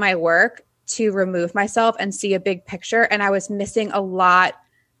deep in my work to remove myself and see a big picture. And I was missing a lot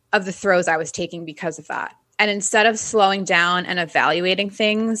of the throws I was taking because of that. And instead of slowing down and evaluating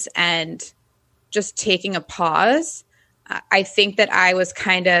things and just taking a pause, I think that I was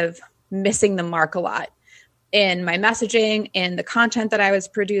kind of missing the mark a lot in my messaging, in the content that I was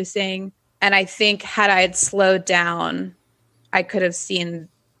producing. And I think had I had slowed down, I could have seen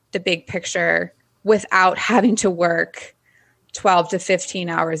the big picture without having to work 12 to 15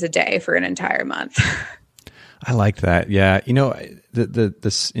 hours a day for an entire month. I like that. Yeah. You know,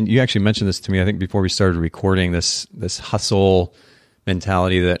 this, and you actually mentioned this to me, I think before we started recording, this hustle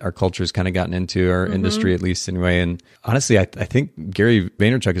mentality that our culture has kind of gotten into, our industry at least anyway. And honestly, I think Gary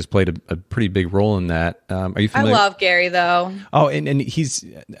Vaynerchuk has played a pretty big role in that. Are you familiar? I love Gary though. Oh,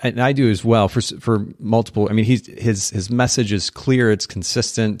 and I do as well for multiple. I mean, his message is clear. It's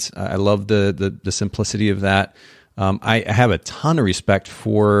consistent. I love the simplicity of that. I have a ton of respect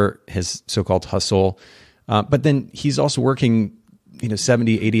for his so-called hustle. But then he's also working,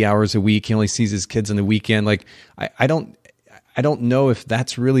 70, 80 hours a week. He only sees his kids on the weekend. Like, I don't know if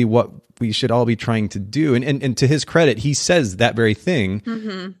that's really what we should all be trying to do. And to his credit, he says that very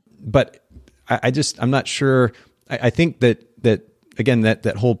thing. But I'm not sure. I think that again,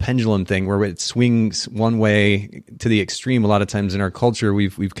 that whole pendulum thing where it swings one way to the extreme, a lot of times in our culture,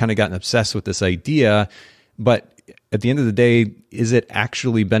 we've kind of gotten obsessed with this idea. But at the end of the day, is it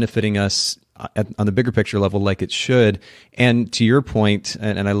actually benefiting us on the bigger picture level like it should? And to your point,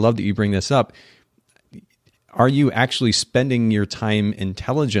 and I love that you bring this up, are you actually spending your time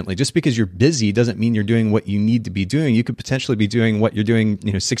intelligently? Just because you're busy doesn't mean you're doing what you need to be doing. You could potentially be doing what you're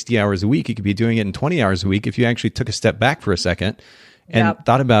doing, 60 hours a week. You could be doing it in 20 hours a week if you actually took a step back for a second and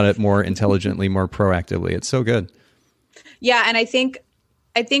thought about it more intelligently, more proactively. It's so good. Yeah. And I think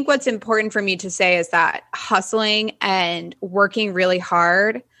what's important for me to say is that hustling and working really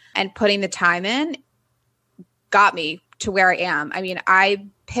hard and putting the time in got me to where I am. I mean, I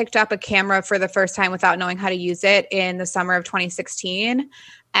picked up a camera for the first time without knowing how to use it in the summer of 2016.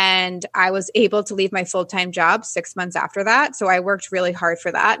 And I was able to leave my full-time job 6 months after that. So I worked really hard for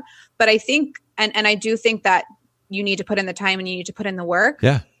that. But I think, and I do think that you need to put in the time and you need to put in the work.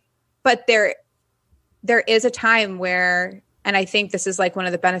 Yeah. But there is a time where, and I think this is like one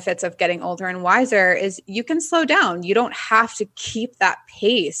of the benefits of getting older and wiser, is you can slow down. You don't have to keep that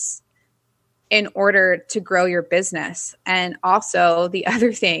pace in order to grow your business. And also the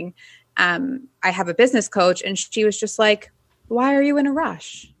other thing, I have a business coach and she was just like, why are you in a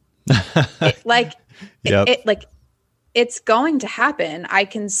rush? It's going to happen. I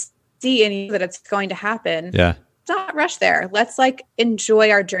can see in you that it's going to happen. Yeah. Not rush there. Let's enjoy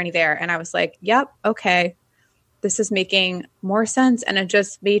our journey there. And I was like, yep. Okay. This is making more sense. And it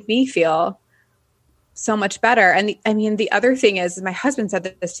just made me feel so much better. And the other thing is my husband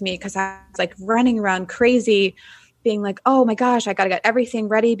said this to me because I was running around crazy being like, oh my gosh, I got to get everything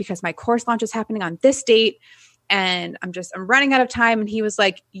ready because my course launch is happening on this date. And I'm running out of time. And he was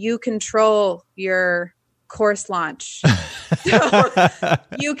like, you control your course launch. So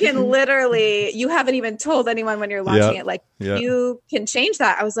you can literally, you haven't even told anyone when you're launching it. You can change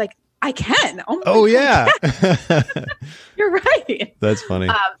that. I was like, I can. Oh yeah. You're right. That's funny.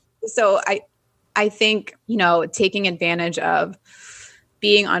 So I think, taking advantage of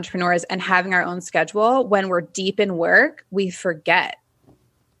being entrepreneurs and having our own schedule when we're deep in work, we forget.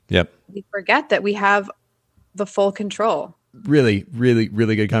 Yep. We forget that we have the full control. Really, really,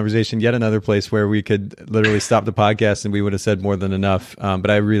 really good conversation. Yet another place where we could literally stop the podcast and we would have said more than enough. But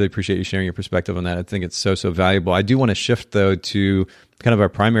I really appreciate you sharing your perspective on that. I think it's so valuable. I do want to shift though to kind of our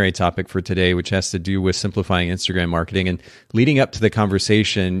primary topic for today, which has to do with simplifying Instagram marketing. And leading up to the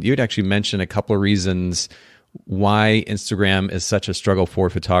conversation, you had actually mentioned a couple of reasons why Instagram is such a struggle for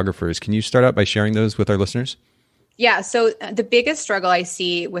photographers. Can you start out by sharing those with our listeners? Yeah. So the biggest struggle I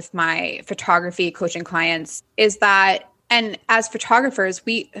see with my photography coaching clients is that And as photographers,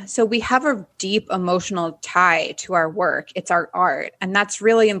 we have a deep emotional tie to our work. It's our art. And that's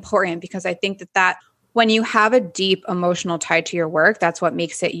really important because I think that when you have a deep emotional tie to your work, that's what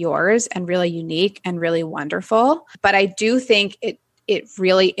makes it yours and really unique and really wonderful. But I do think it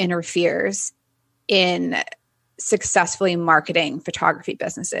really interferes in successfully marketing photography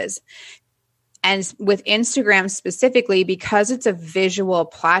businesses. And with Instagram specifically, because it's a visual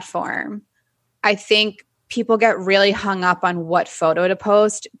platform, I think people get really hung up on what photo to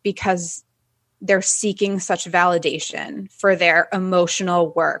post because they're seeking such validation for their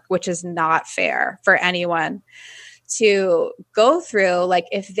emotional work, which is not fair for anyone to go through. Like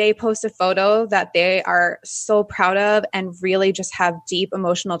if they post a photo that they are so proud of and really just have deep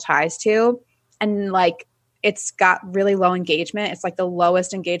emotional ties to, and like it's got really low engagement, it's like the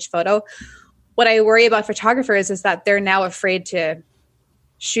lowest engaged photo. What I worry about photographers is that they're now afraid to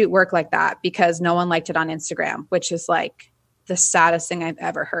shoot work like that because no one liked it on Instagram, which is like the saddest thing I've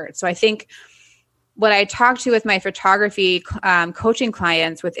ever heard. So I think what I talk to with my photography coaching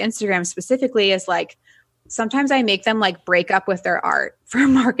clients with Instagram specifically is like, sometimes I make them like break up with their art for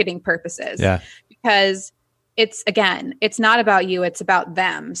marketing purposes. Yeah. Because it's not about you, it's about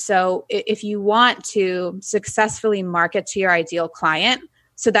them. So if you want to successfully market to your ideal client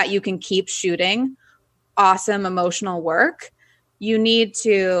so that you can keep shooting awesome emotional work, you need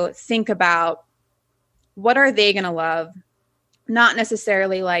to think about what are they going to love, not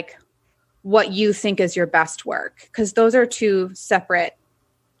necessarily like what you think is your best work, because those are two separate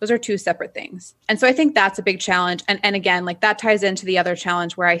things. And so I think that's a big challenge. And again, like that ties into the other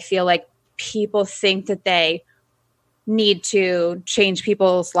challenge where I feel like people think that they need to change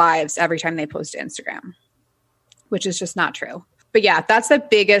people's lives every time they post to Instagram, which is just not true. But yeah, that's the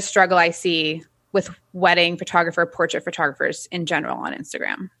biggest struggle I see with wedding photographer, portrait photographers in general on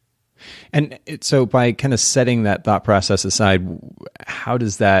Instagram. And so by kind of setting that thought process aside, how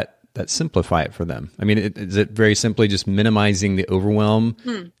does that simplify it for them? I mean, is it very simply just minimizing the overwhelm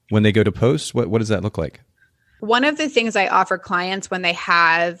when they go to post? What does that look like? One of the things I offer clients when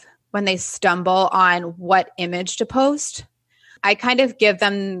they stumble on what image to post, I kind of give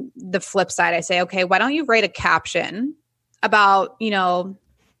them the flip side. I say, okay, why don't you write a caption about,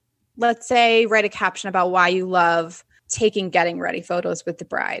 let's say write a caption about why you love getting ready photos with the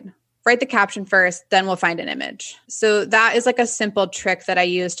bride. Write the caption first, then we'll find an image. So that is like a simple trick that I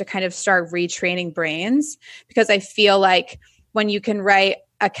use to kind of start retraining brains, because I feel like when you can write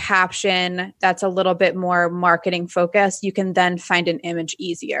a caption that's a little bit more marketing focused, you can then find an image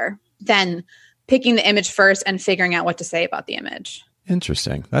easier than picking the image first and figuring out what to say about the image.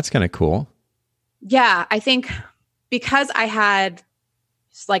 Interesting. That's kind of cool. Yeah, I think because I had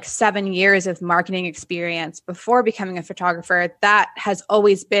like 7 years of marketing experience before becoming a photographer, that has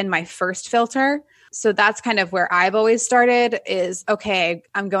always been my first filter. So that's kind of where I've always started is, okay,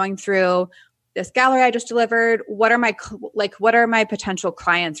 I'm going through this gallery I just delivered. What are my potential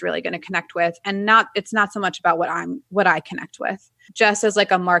clients really going to connect with? And it's not so much about what I connect with, just as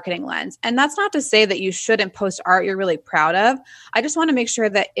like a marketing lens. And that's not to say that you shouldn't post art you're really proud of. I just want to make sure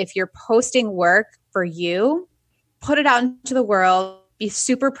that if you're posting work for you, put it out into the world, be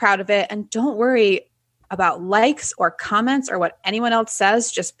super proud of it, and don't worry about likes or comments or what anyone else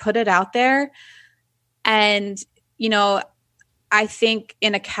says. Just put it out there. And, I think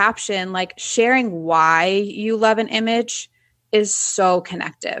in a caption, like sharing why you love an image is so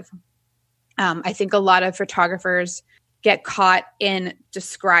connective. I think a lot of photographers get caught in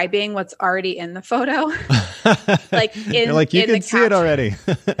describing what's already in the photo. Like you can see it already.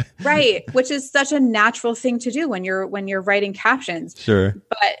 Right. Which is such a natural thing to do when you're writing captions. Sure.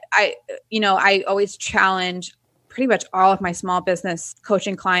 But I always challenge pretty much all of my small business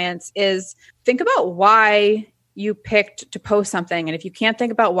coaching clients is think about why you picked to post something. And if you can't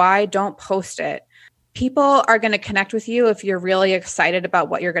think about why, don't post it. People are going to connect with you if you're really excited about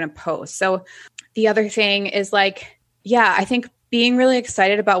what you're going to post. So the other thing is like, yeah, I think being really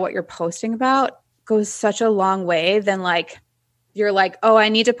excited about what you're posting about goes such a long way than like, you're like, oh, I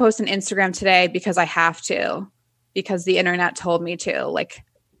need to post an Instagram today because I have to, because the internet told me to. Like,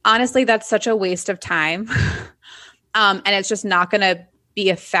 honestly, that's such a waste of time. And it's just not going to be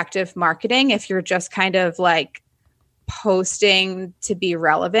effective marketing if you're just kind of like posting to be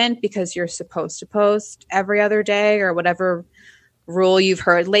relevant because you're supposed to post every other day or whatever rule you've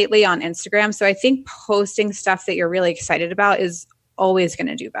heard lately on Instagram. So I think posting stuff that you're really excited about is always going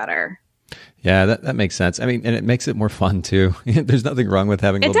to do better. Yeah, that makes sense. I mean, and it makes it more fun too. There's nothing wrong with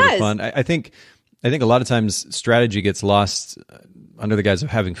having a little bit of fun. I think I think a lot of times strategy gets lost under the guise of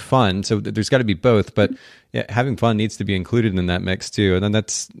having fun. So there's got to be both, but yeah, having fun needs to be included in that mix too. And then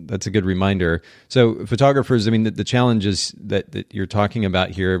that's a good reminder. So photographers, I mean, the challenges that you're talking about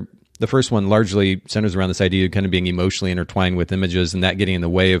here, the first one largely centers around this idea of kind of being emotionally intertwined with images and that getting in the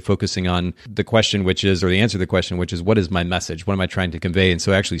way of focusing on the question, which is, or the answer to the question, which is, what is my message? What am I trying to convey? And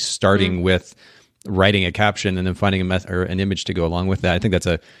so actually starting with writing a caption and then finding or an image to go along with that. I think that's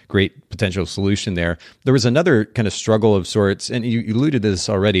a great potential solution there. There was another kind of struggle of sorts, and you alluded to this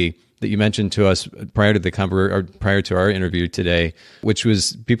already, that you mentioned to us prior to our interview today, which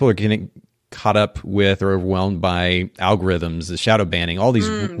was people are getting caught up with or overwhelmed by algorithms, the shadow banning, all these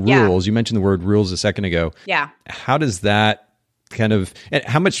rules. Yeah. You mentioned the word rules a second ago. Yeah. How does that kind of, and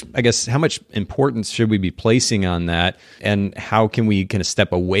how much importance should we be placing on that? And how can we kind of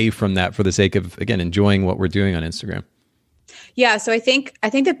step away from that for the sake of, again, enjoying what we're doing on Instagram? Yeah. So I think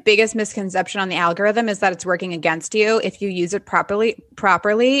the biggest misconception on the algorithm is that it's working against you. If you use it properly,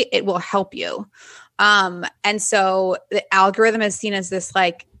 it will help you. And so the algorithm is seen as this,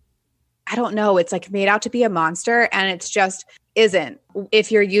 like, I don't know, it's like made out to be a monster, and it's just isn't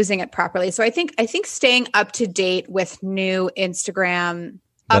if you're using it properly. So I think staying up to date with new Instagram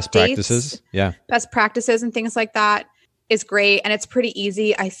best updates, best practices and things like that is great. And it's pretty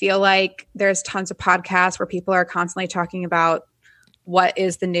easy. I feel like there's tons of podcasts where people are constantly talking about what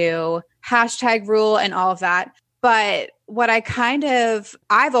is the new hashtag rule and all of that. But what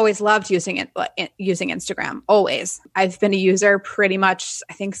I've always loved using Instagram, always. I've been a user pretty much,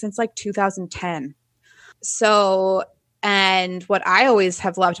 I think, since like 2010. So, and what I always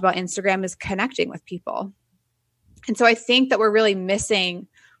have loved about Instagram is connecting with people. And so I think that we're really missing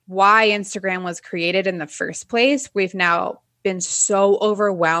why Instagram was created in the first place. We've now been so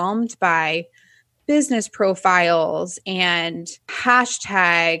overwhelmed by business profiles and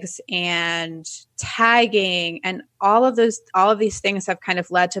hashtags and tagging, and all of these things have kind of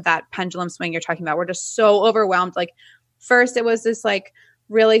led to that pendulum swing you're talking about. We're just so overwhelmed. Like, first it was this like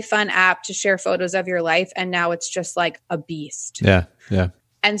really fun app to share photos of your life, and now it's just like a beast. Yeah. Yeah.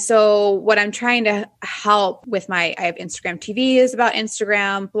 And so what I'm trying to help with I have Instagram TV is about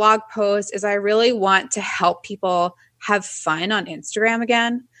Instagram, blog posts is I really want to help people have fun on Instagram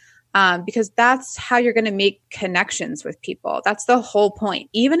again. Because that's how you're going to make connections with people. That's the whole point.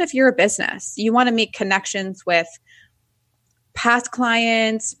 Even if you're a business, you want to make connections with past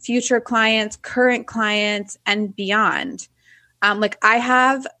clients, future clients, current clients, and beyond. Like I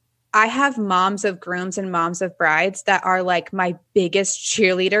have moms of grooms and moms of brides that are like my biggest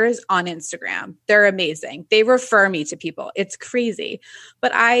cheerleaders on Instagram. They're amazing. They refer me to people. It's crazy.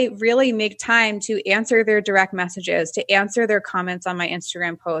 But I really make time to answer their direct messages, to answer their comments on my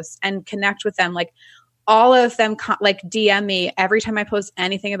Instagram posts and connect with them. Like all of them like DM me every time I post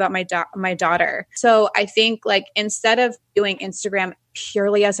anything about my daughter. So I think like instead of doing Instagram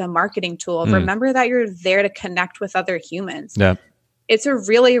purely as a marketing tool, remember that you're there to connect with other humans. Yeah. It's a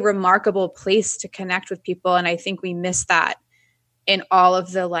really remarkable place to connect with people. And I think we miss that in all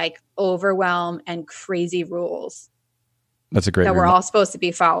of the like overwhelm and crazy rules. That's a great that we're all supposed to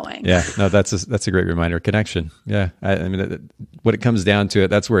be following. Yeah, no, that's a great reminder. Connection. Yeah. I mean, what it comes down to,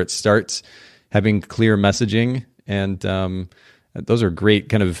 that's where it starts, having clear messaging. And those are great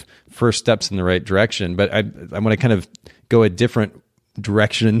kind of first steps in the right direction. But I want to kind of go a different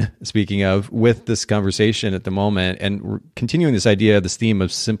direction, speaking of, with this conversation at the moment, and we're continuing this idea, this theme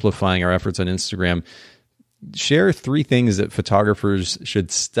of simplifying our efforts on Instagram. Share 3 things that photographers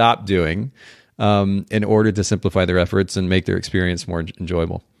should stop doing in order to simplify their efforts and make their experience more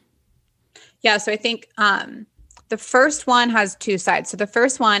enjoyable. Yeah, so I think the first one has 2 sides. So the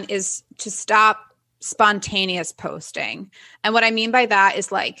first one is to stop spontaneous posting. And what I mean by that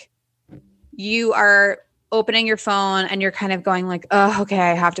is like you are opening your phone and you're kind of going like, oh, okay,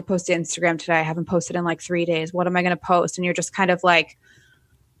 I have to post to Instagram today. I haven't posted in like 3 days. What am I going to post? And you're just kind of like,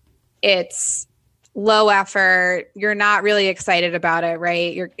 it's low effort. You're not really excited about it,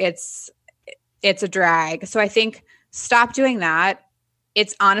 right? It's a drag. So I think stop doing that.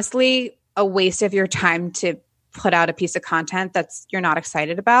 It's honestly a waste of your time to put out a piece of content you're not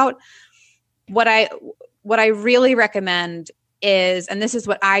excited about. What I really recommend is, and this is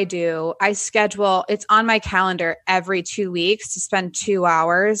what I do, I schedule, it's on my calendar every 2 weeks to spend 2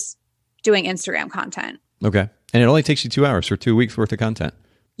 hours doing Instagram content. Okay. And it only takes you 2 hours for 2 weeks worth of content.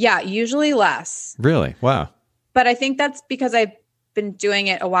 Yeah, usually less. Really? Wow. But I think that's because I've been doing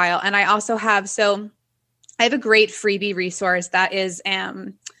it a while. And I also have a great freebie resource that is,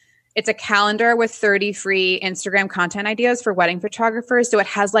 it's a calendar with 30 free Instagram content ideas for wedding photographers. So it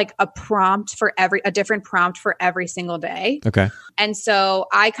has like a different prompt for every single day. Okay. And so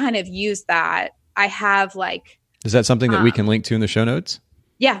I kind of use that I have like, is that something that we can link to in the show notes?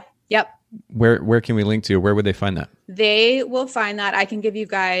 Yeah. Yep. Where can we link to? Where would they find that? They will find that. I can give you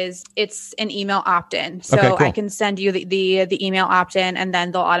guys, it's an email opt-in. So Okay, cool. I can send you the email opt-in, and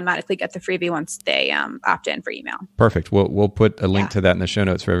then they'll automatically get the freebie once they opt in for email. Perfect. We'll put a link to that in the show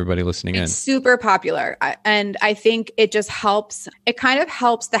notes for everybody listening in. It's super popular. And I think it just helps. It kind of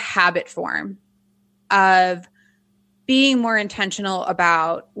helps the habit form of being more intentional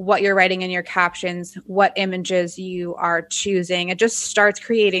about what you're writing in your captions, what images you are choosing. It just starts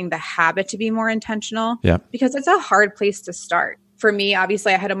creating the habit to be more intentional. Yeah. Because it's a hard place to start. For me,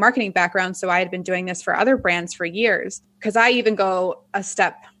 obviously, I had a marketing background, so I had been doing this for other brands for years. Because I even go a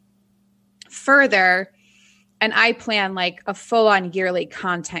step further, and I plan like a full-on yearly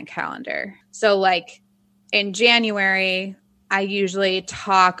content calendar. So like in January, I usually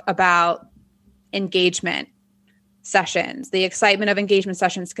talk about engagement sessions, the excitement of engagement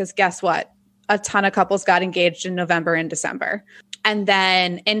sessions, because guess what? A ton of couples got engaged in November and December. And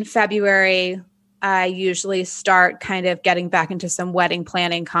then in February, I usually start kind of getting back into some wedding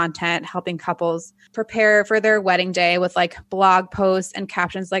planning content, helping couples prepare for their wedding day with like blog posts and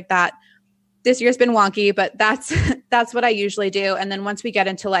captions like that. This year's been wonky, but that's what I usually do. And then once we get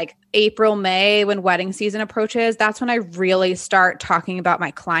into like April, May, when wedding season approaches, that's when I really start talking about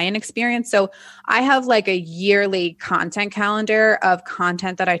my client experience. So I have like a yearly content calendar of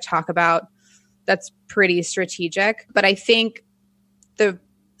content that I talk about that's pretty strategic. But I think the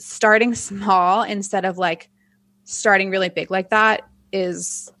starting small instead of like starting really big like that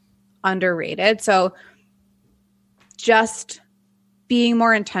is underrated. So just being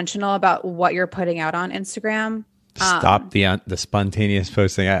more intentional about what you're putting out on Instagram. Stop the spontaneous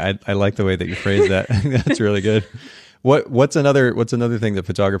posting. I like the way that you phrase that. That's really good. What's another thing that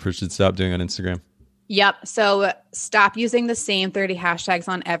photographers should stop doing on Instagram? Yep. So stop using the same 30 hashtags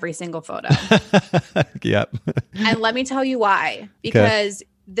on every single photo. Yep. And let me tell you why. Because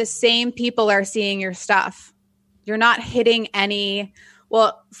the same people are seeing your stuff. You're not hitting any.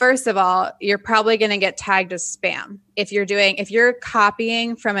 Well, first of all, you're probably going to get tagged as spam. If you're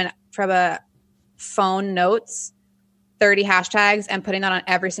copying from a phone notes, 30 hashtags and putting that on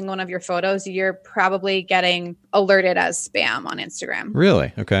every single one of your photos, you're probably getting alerted as spam on Instagram.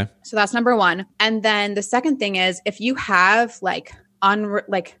 Really? Okay. So that's number one. And then the second thing is if you have like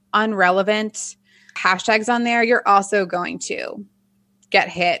unrelevant hashtags on there, you're also going to get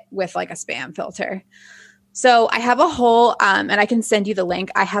hit with like a spam filter. So I have a whole, and I can send you the link.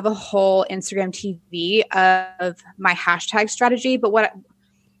 I have a whole Instagram TV of my hashtag strategy. But what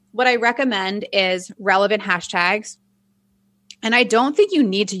I recommend is relevant hashtags. And I don't think you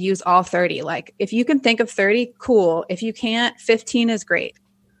need to use all 30. Like if you can think of 30, cool. If you can't, 15 is great,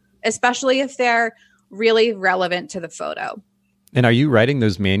 especially if they're really relevant to the photo. And are you writing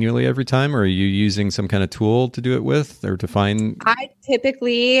those manually every time, or are you using some kind of tool to do it with or to find?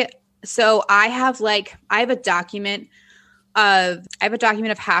 So I have a document of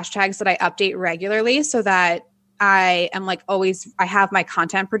hashtags that I update regularly so that I am like always, I have my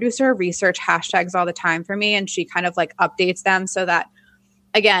content producer research hashtags all the time for me. And she kind of like updates them so that,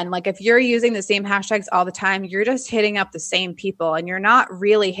 again, like if you're using the same hashtags all the time, you're just hitting up the same people and you're not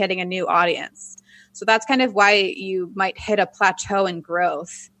really hitting a new audience. So that's kind of why you might hit a plateau in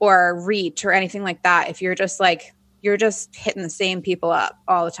growth or reach or anything like that. If you're just hitting the same people up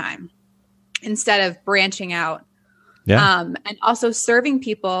all the time instead of branching out. Yeah. And also serving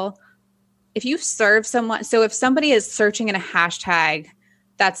people. If you serve someone, so if somebody is searching in a hashtag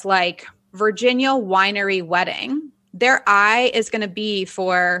that's like Virginia winery wedding, their eye is going to be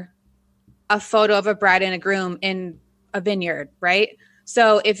for a photo of a bride and a groom in a vineyard, right?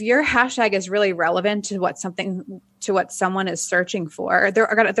 So if your hashtag is really relevant to what someone is searching for,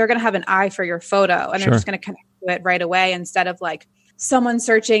 they're going to have an eye for your photo and they're just going to connect to it right away instead of like someone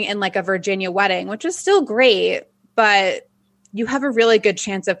searching in like a Virginia wedding, which is still great, but you have a really good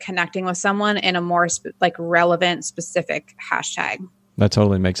chance of connecting with someone in a more relevant, specific hashtag. That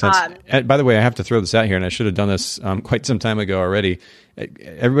totally makes sense. By the way, I have to throw this out here, and I should have done this quite some time ago already.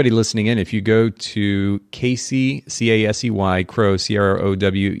 Everybody listening in, if you go to Casey, Casey, Crowe, Crowe, Taylor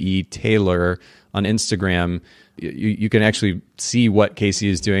on Instagram, you can actually see what Casey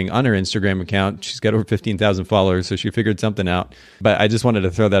is doing on her Instagram account. She's got over 15,000 followers, so she figured something out. But I just wanted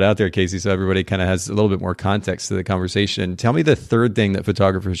to throw that out there, Casey, so everybody kind of has a little bit more context to the conversation. Tell me the third thing that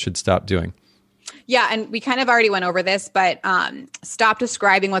photographers should stop doing. Yeah, and we kind of already went over this, but stop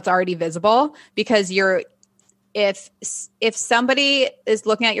describing what's already visible, because if somebody is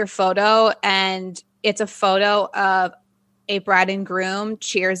looking at your photo and it's a photo of a bride and groom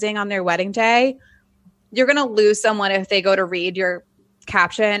cheersing on their wedding day, you're going to lose someone if they go to read your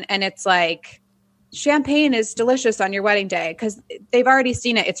caption and it's like champagne is delicious on your wedding day, because they've already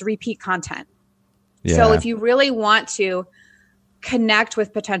seen it. It's repeat content. Yeah. So if you really want to connect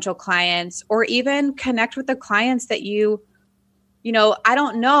with potential clients, or even connect with the clients that I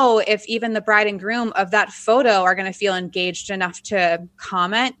don't know if even the bride and groom of that photo are going to feel engaged enough to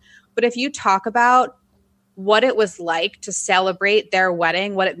comment. But if you talk about what it was like to celebrate their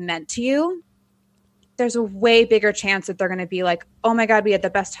wedding, what it meant to you, there's a way bigger chance that they're going to be like, oh my God, we had the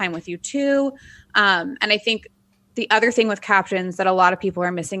best time with you too. And I think the other thing with captions that a lot of people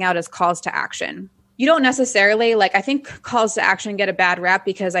are missing out is calls to action. You don't necessarily I think calls to action get a bad rap,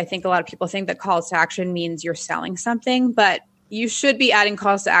 because I think a lot of people think that calls to action means you're selling something, but you should be adding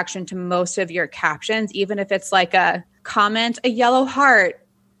calls to action to most of your captions, even if it's like a comment, a yellow heart.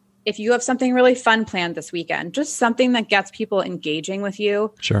 If you have something really fun planned this weekend, just something that gets people engaging with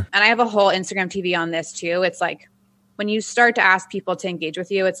you. Sure. And I have a whole Instagram TV on this too. It's like when you start to ask people to engage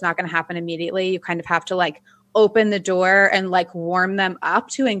with you, it's not going to happen immediately. You kind of have to open the door and warm them up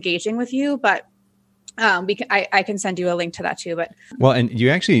to engaging with you. But I can send you a link to that too. But well, and you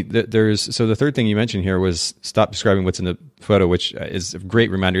actually so the third thing you mentioned here was stop describing what's in the photo, which is a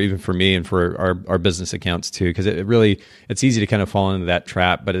great reminder even for me and for our business accounts too, because it's easy to kind of fall into that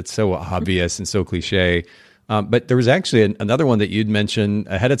trap, but it's so obvious and so cliche. But there was actually another one that you'd mentioned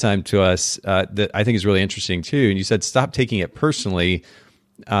ahead of time to us that I think is really interesting too. And you said stop taking it personally.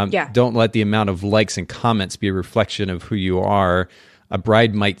 Don't let the amount of likes and comments be a reflection of who you are. A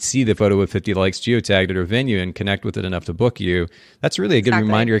bride might see the photo with 50 likes, geotagged at her venue, and connect with it enough to book you. That's really a good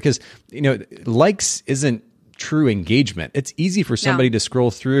reminder, because likes isn't true engagement. It's easy for somebody to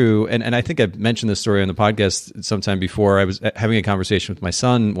scroll through, and I think I've mentioned this story on the podcast sometime before. I was having a conversation with my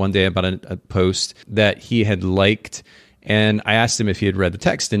son one day about a post that he had liked, and I asked him if he had read the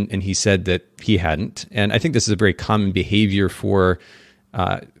text, and he said that he hadn't. And I think this is a very common behavior for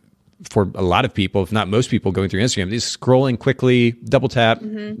a lot of people, if not most people, going through Instagram. They're scrolling quickly, double tap,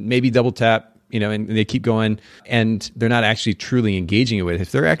 maybe double tap, and they keep going, and they're not actually truly engaging with it.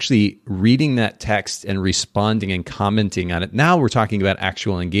 If they're actually reading that text and responding and commenting on it, now we're talking about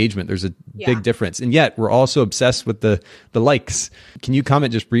actual engagement. There's a big difference. And yet we're also obsessed with the likes. Can you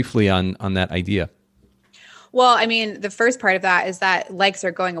comment just briefly on that idea? Well, I mean, the first part of that is that likes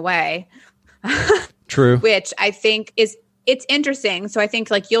are going away. True. Which I think it's interesting. So I think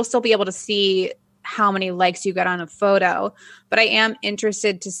you'll still be able to see how many likes you got on a photo, but I am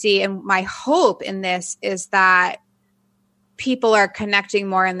interested to see, and my hope in this is that people are connecting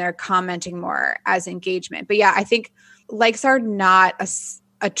more and they're commenting more as engagement. But yeah, I think likes are not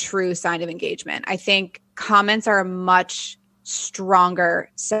a true sign of engagement. I think comments are a much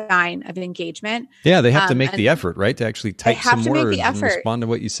stronger sign of engagement. Yeah, they have to make the effort, right? To actually type some words and respond to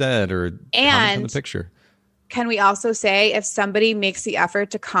what you said or comment on the picture. Can we also say, if somebody makes the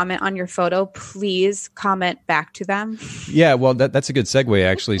effort to comment on your photo, please comment back to them? Yeah, well, that's a good segue,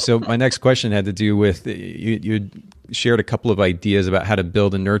 actually. So my next question had to do with, you shared a couple of ideas about how to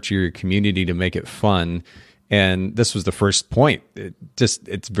build and nurture your community to make it fun. And this was the first point.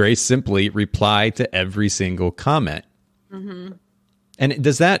 It's very simply reply to every single comment. Mm-hmm. And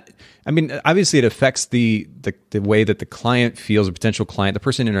does that, I mean, obviously it affects the way that the client feels, a potential client, the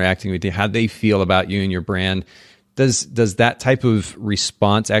person interacting with you, how they feel about you and your brand. Does that type of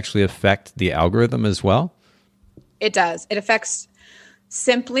response actually affect the algorithm as well? It does. It affects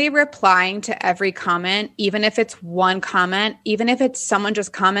simply replying to every comment, even if it's one comment, even if it's someone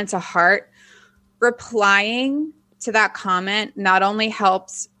just comments a heart. Replying to that comment not only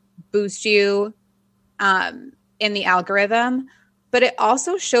helps boost you in the algorithm, but it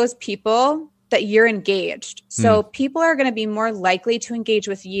also shows people that you're engaged. So people are going to be more likely to engage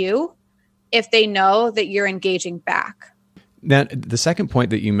with you if they know that you're engaging back. Now, the second point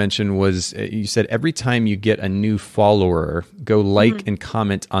that you mentioned was you said every time you get a new follower, go like and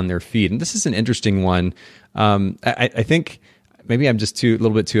comment on their feed. And this is an interesting one. I think maybe I'm just a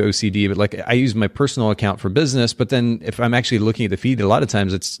little bit too OCD, but I use my personal account for business. But then if I'm actually looking at the feed, a lot of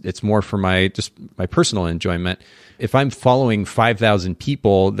times it's more for my personal enjoyment. If I'm following 5,000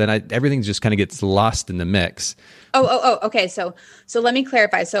 people, then everything just kind of gets lost in the mix. Okay. So let me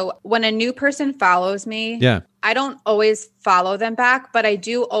clarify. So when a new person follows me, I don't always follow them back, but I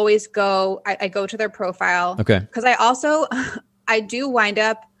do always go. I go to their profile. Okay. Because I do wind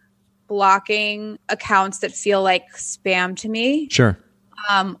up blocking accounts that feel like spam to me. Sure.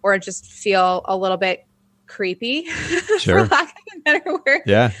 Or just feel a little bit creepy, sure, for lack of a better word.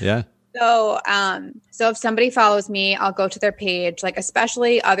 Yeah. So if somebody follows me, I'll go to their page,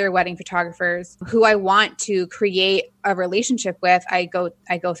 especially other wedding photographers who I want to create a relationship with. I go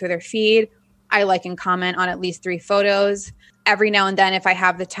through their feed. I like and comment on at least 3 photos. every now and then, if I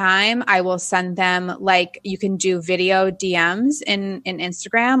have the time, I will send them, like, you can do video DMs in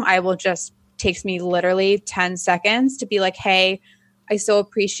Instagram. I will just, takes me literally 10 seconds to be like, hey, I so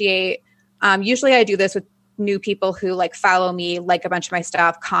appreciate, usually I do this with new people who like follow me, like a bunch of my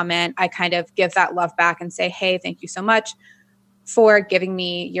stuff, comment. I kind of give that love back and say, hey, thank you so much for giving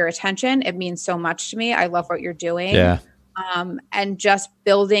me your attention. It means so much to me. I love what you're doing. Yeah. And just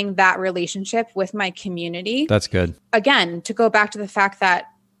building that relationship with my community. That's good. Again, to go back to the fact that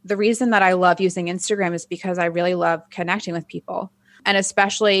the reason that I love using Instagram is because I really love connecting with people. And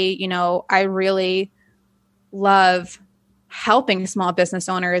especially, you know, I really love helping small business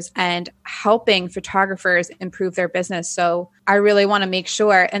owners and helping photographers improve their business. So I really want to make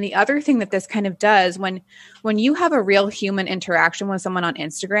sure. And the other thing that this kind of does, when you have a real human interaction with someone on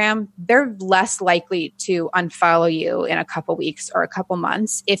Instagram, they're less likely to unfollow you in a couple weeks or a couple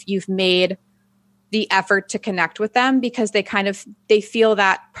months if you've made the effort to connect with them, because they feel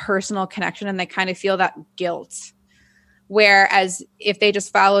that personal connection and they kind of feel that guilt. Whereas if they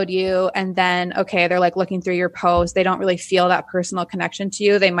just followed you and then, okay, they're like looking through your posts, they don't really feel that personal connection to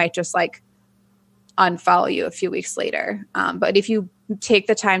you. They might just like unfollow you a few weeks later. But if you take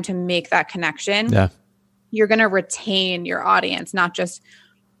the time to make that connection, you're going to retain your audience, not just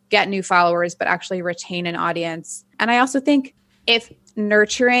get new followers, but actually retain an audience. And I also think if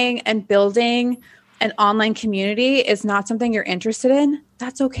nurturing and building an online community is not something you're interested in,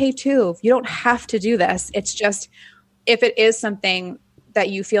 that's okay too. You don't have to do this. It's just, if it is something that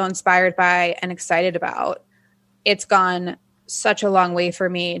you feel inspired by and excited about, it's gone such a long way for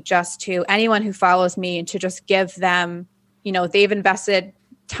me, just to anyone who follows me, to just give them, you know, they've invested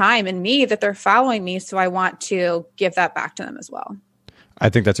time in me, that they're following me. So I want to give that back to them as well. I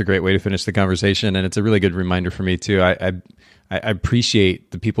think that's a great way to finish the conversation. And it's a really good reminder for me too. I appreciate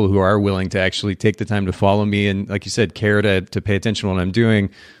the people who are willing to actually take the time to follow me and, like you said, care to pay attention to what I'm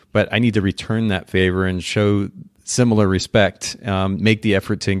doing. But I need to return that favor and show similar respect, make the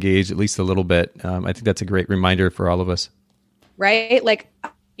effort to engage at least a little bit. I think that's a great reminder for all of us. Right? Like,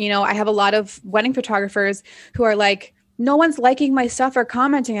 you know, I have a lot of wedding photographers who are like, no one's liking my stuff or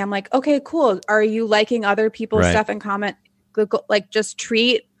commenting. I'm like, okay, cool. Are you liking other people's stuff and comment? Like, just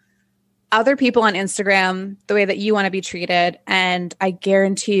treat other people on Instagram the way that you want to be treated. And I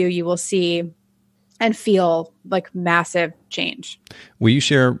guarantee you will see and feel like massive change. Will you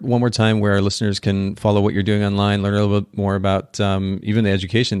share one more time where our listeners can follow what you're doing online, learn a little bit more about even the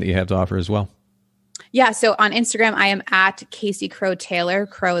education that you have to offer as well? Yeah. So on Instagram, I am at Casey Crowe Taylor.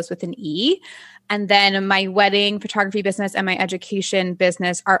 Crowe is with an E. And then my wedding photography business and my education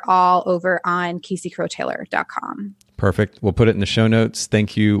business are all over on CaseyCroweTaylor.com. Perfect. We'll put it in the show notes.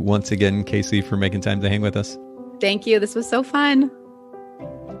 Thank you once again, Casey, for making time to hang with us. Thank you. This was so fun.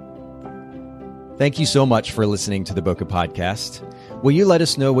 Thank you so much for listening to the Bokeh Podcast. Will you let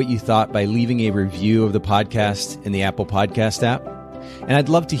us know what you thought by leaving a review of the podcast in the Apple Podcast app? And I'd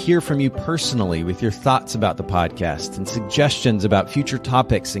love to hear from you personally with your thoughts about the podcast and suggestions about future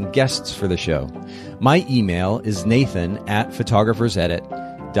topics and guests for the show. My email is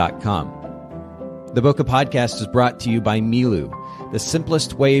nathan@photographersedit.com. The Bokeh Podcast is brought to you by Milu, the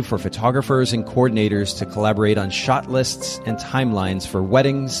simplest way for photographers and coordinators to collaborate on shot lists and timelines for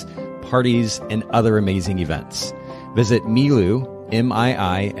weddings, parties, and other amazing events. Visit Milu,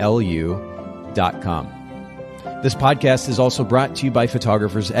 MIILU.com. This podcast is also brought to you by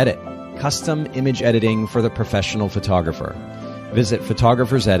Photographers Edit, custom image editing for the professional photographer. Visit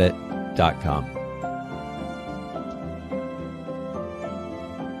photographersedit.com.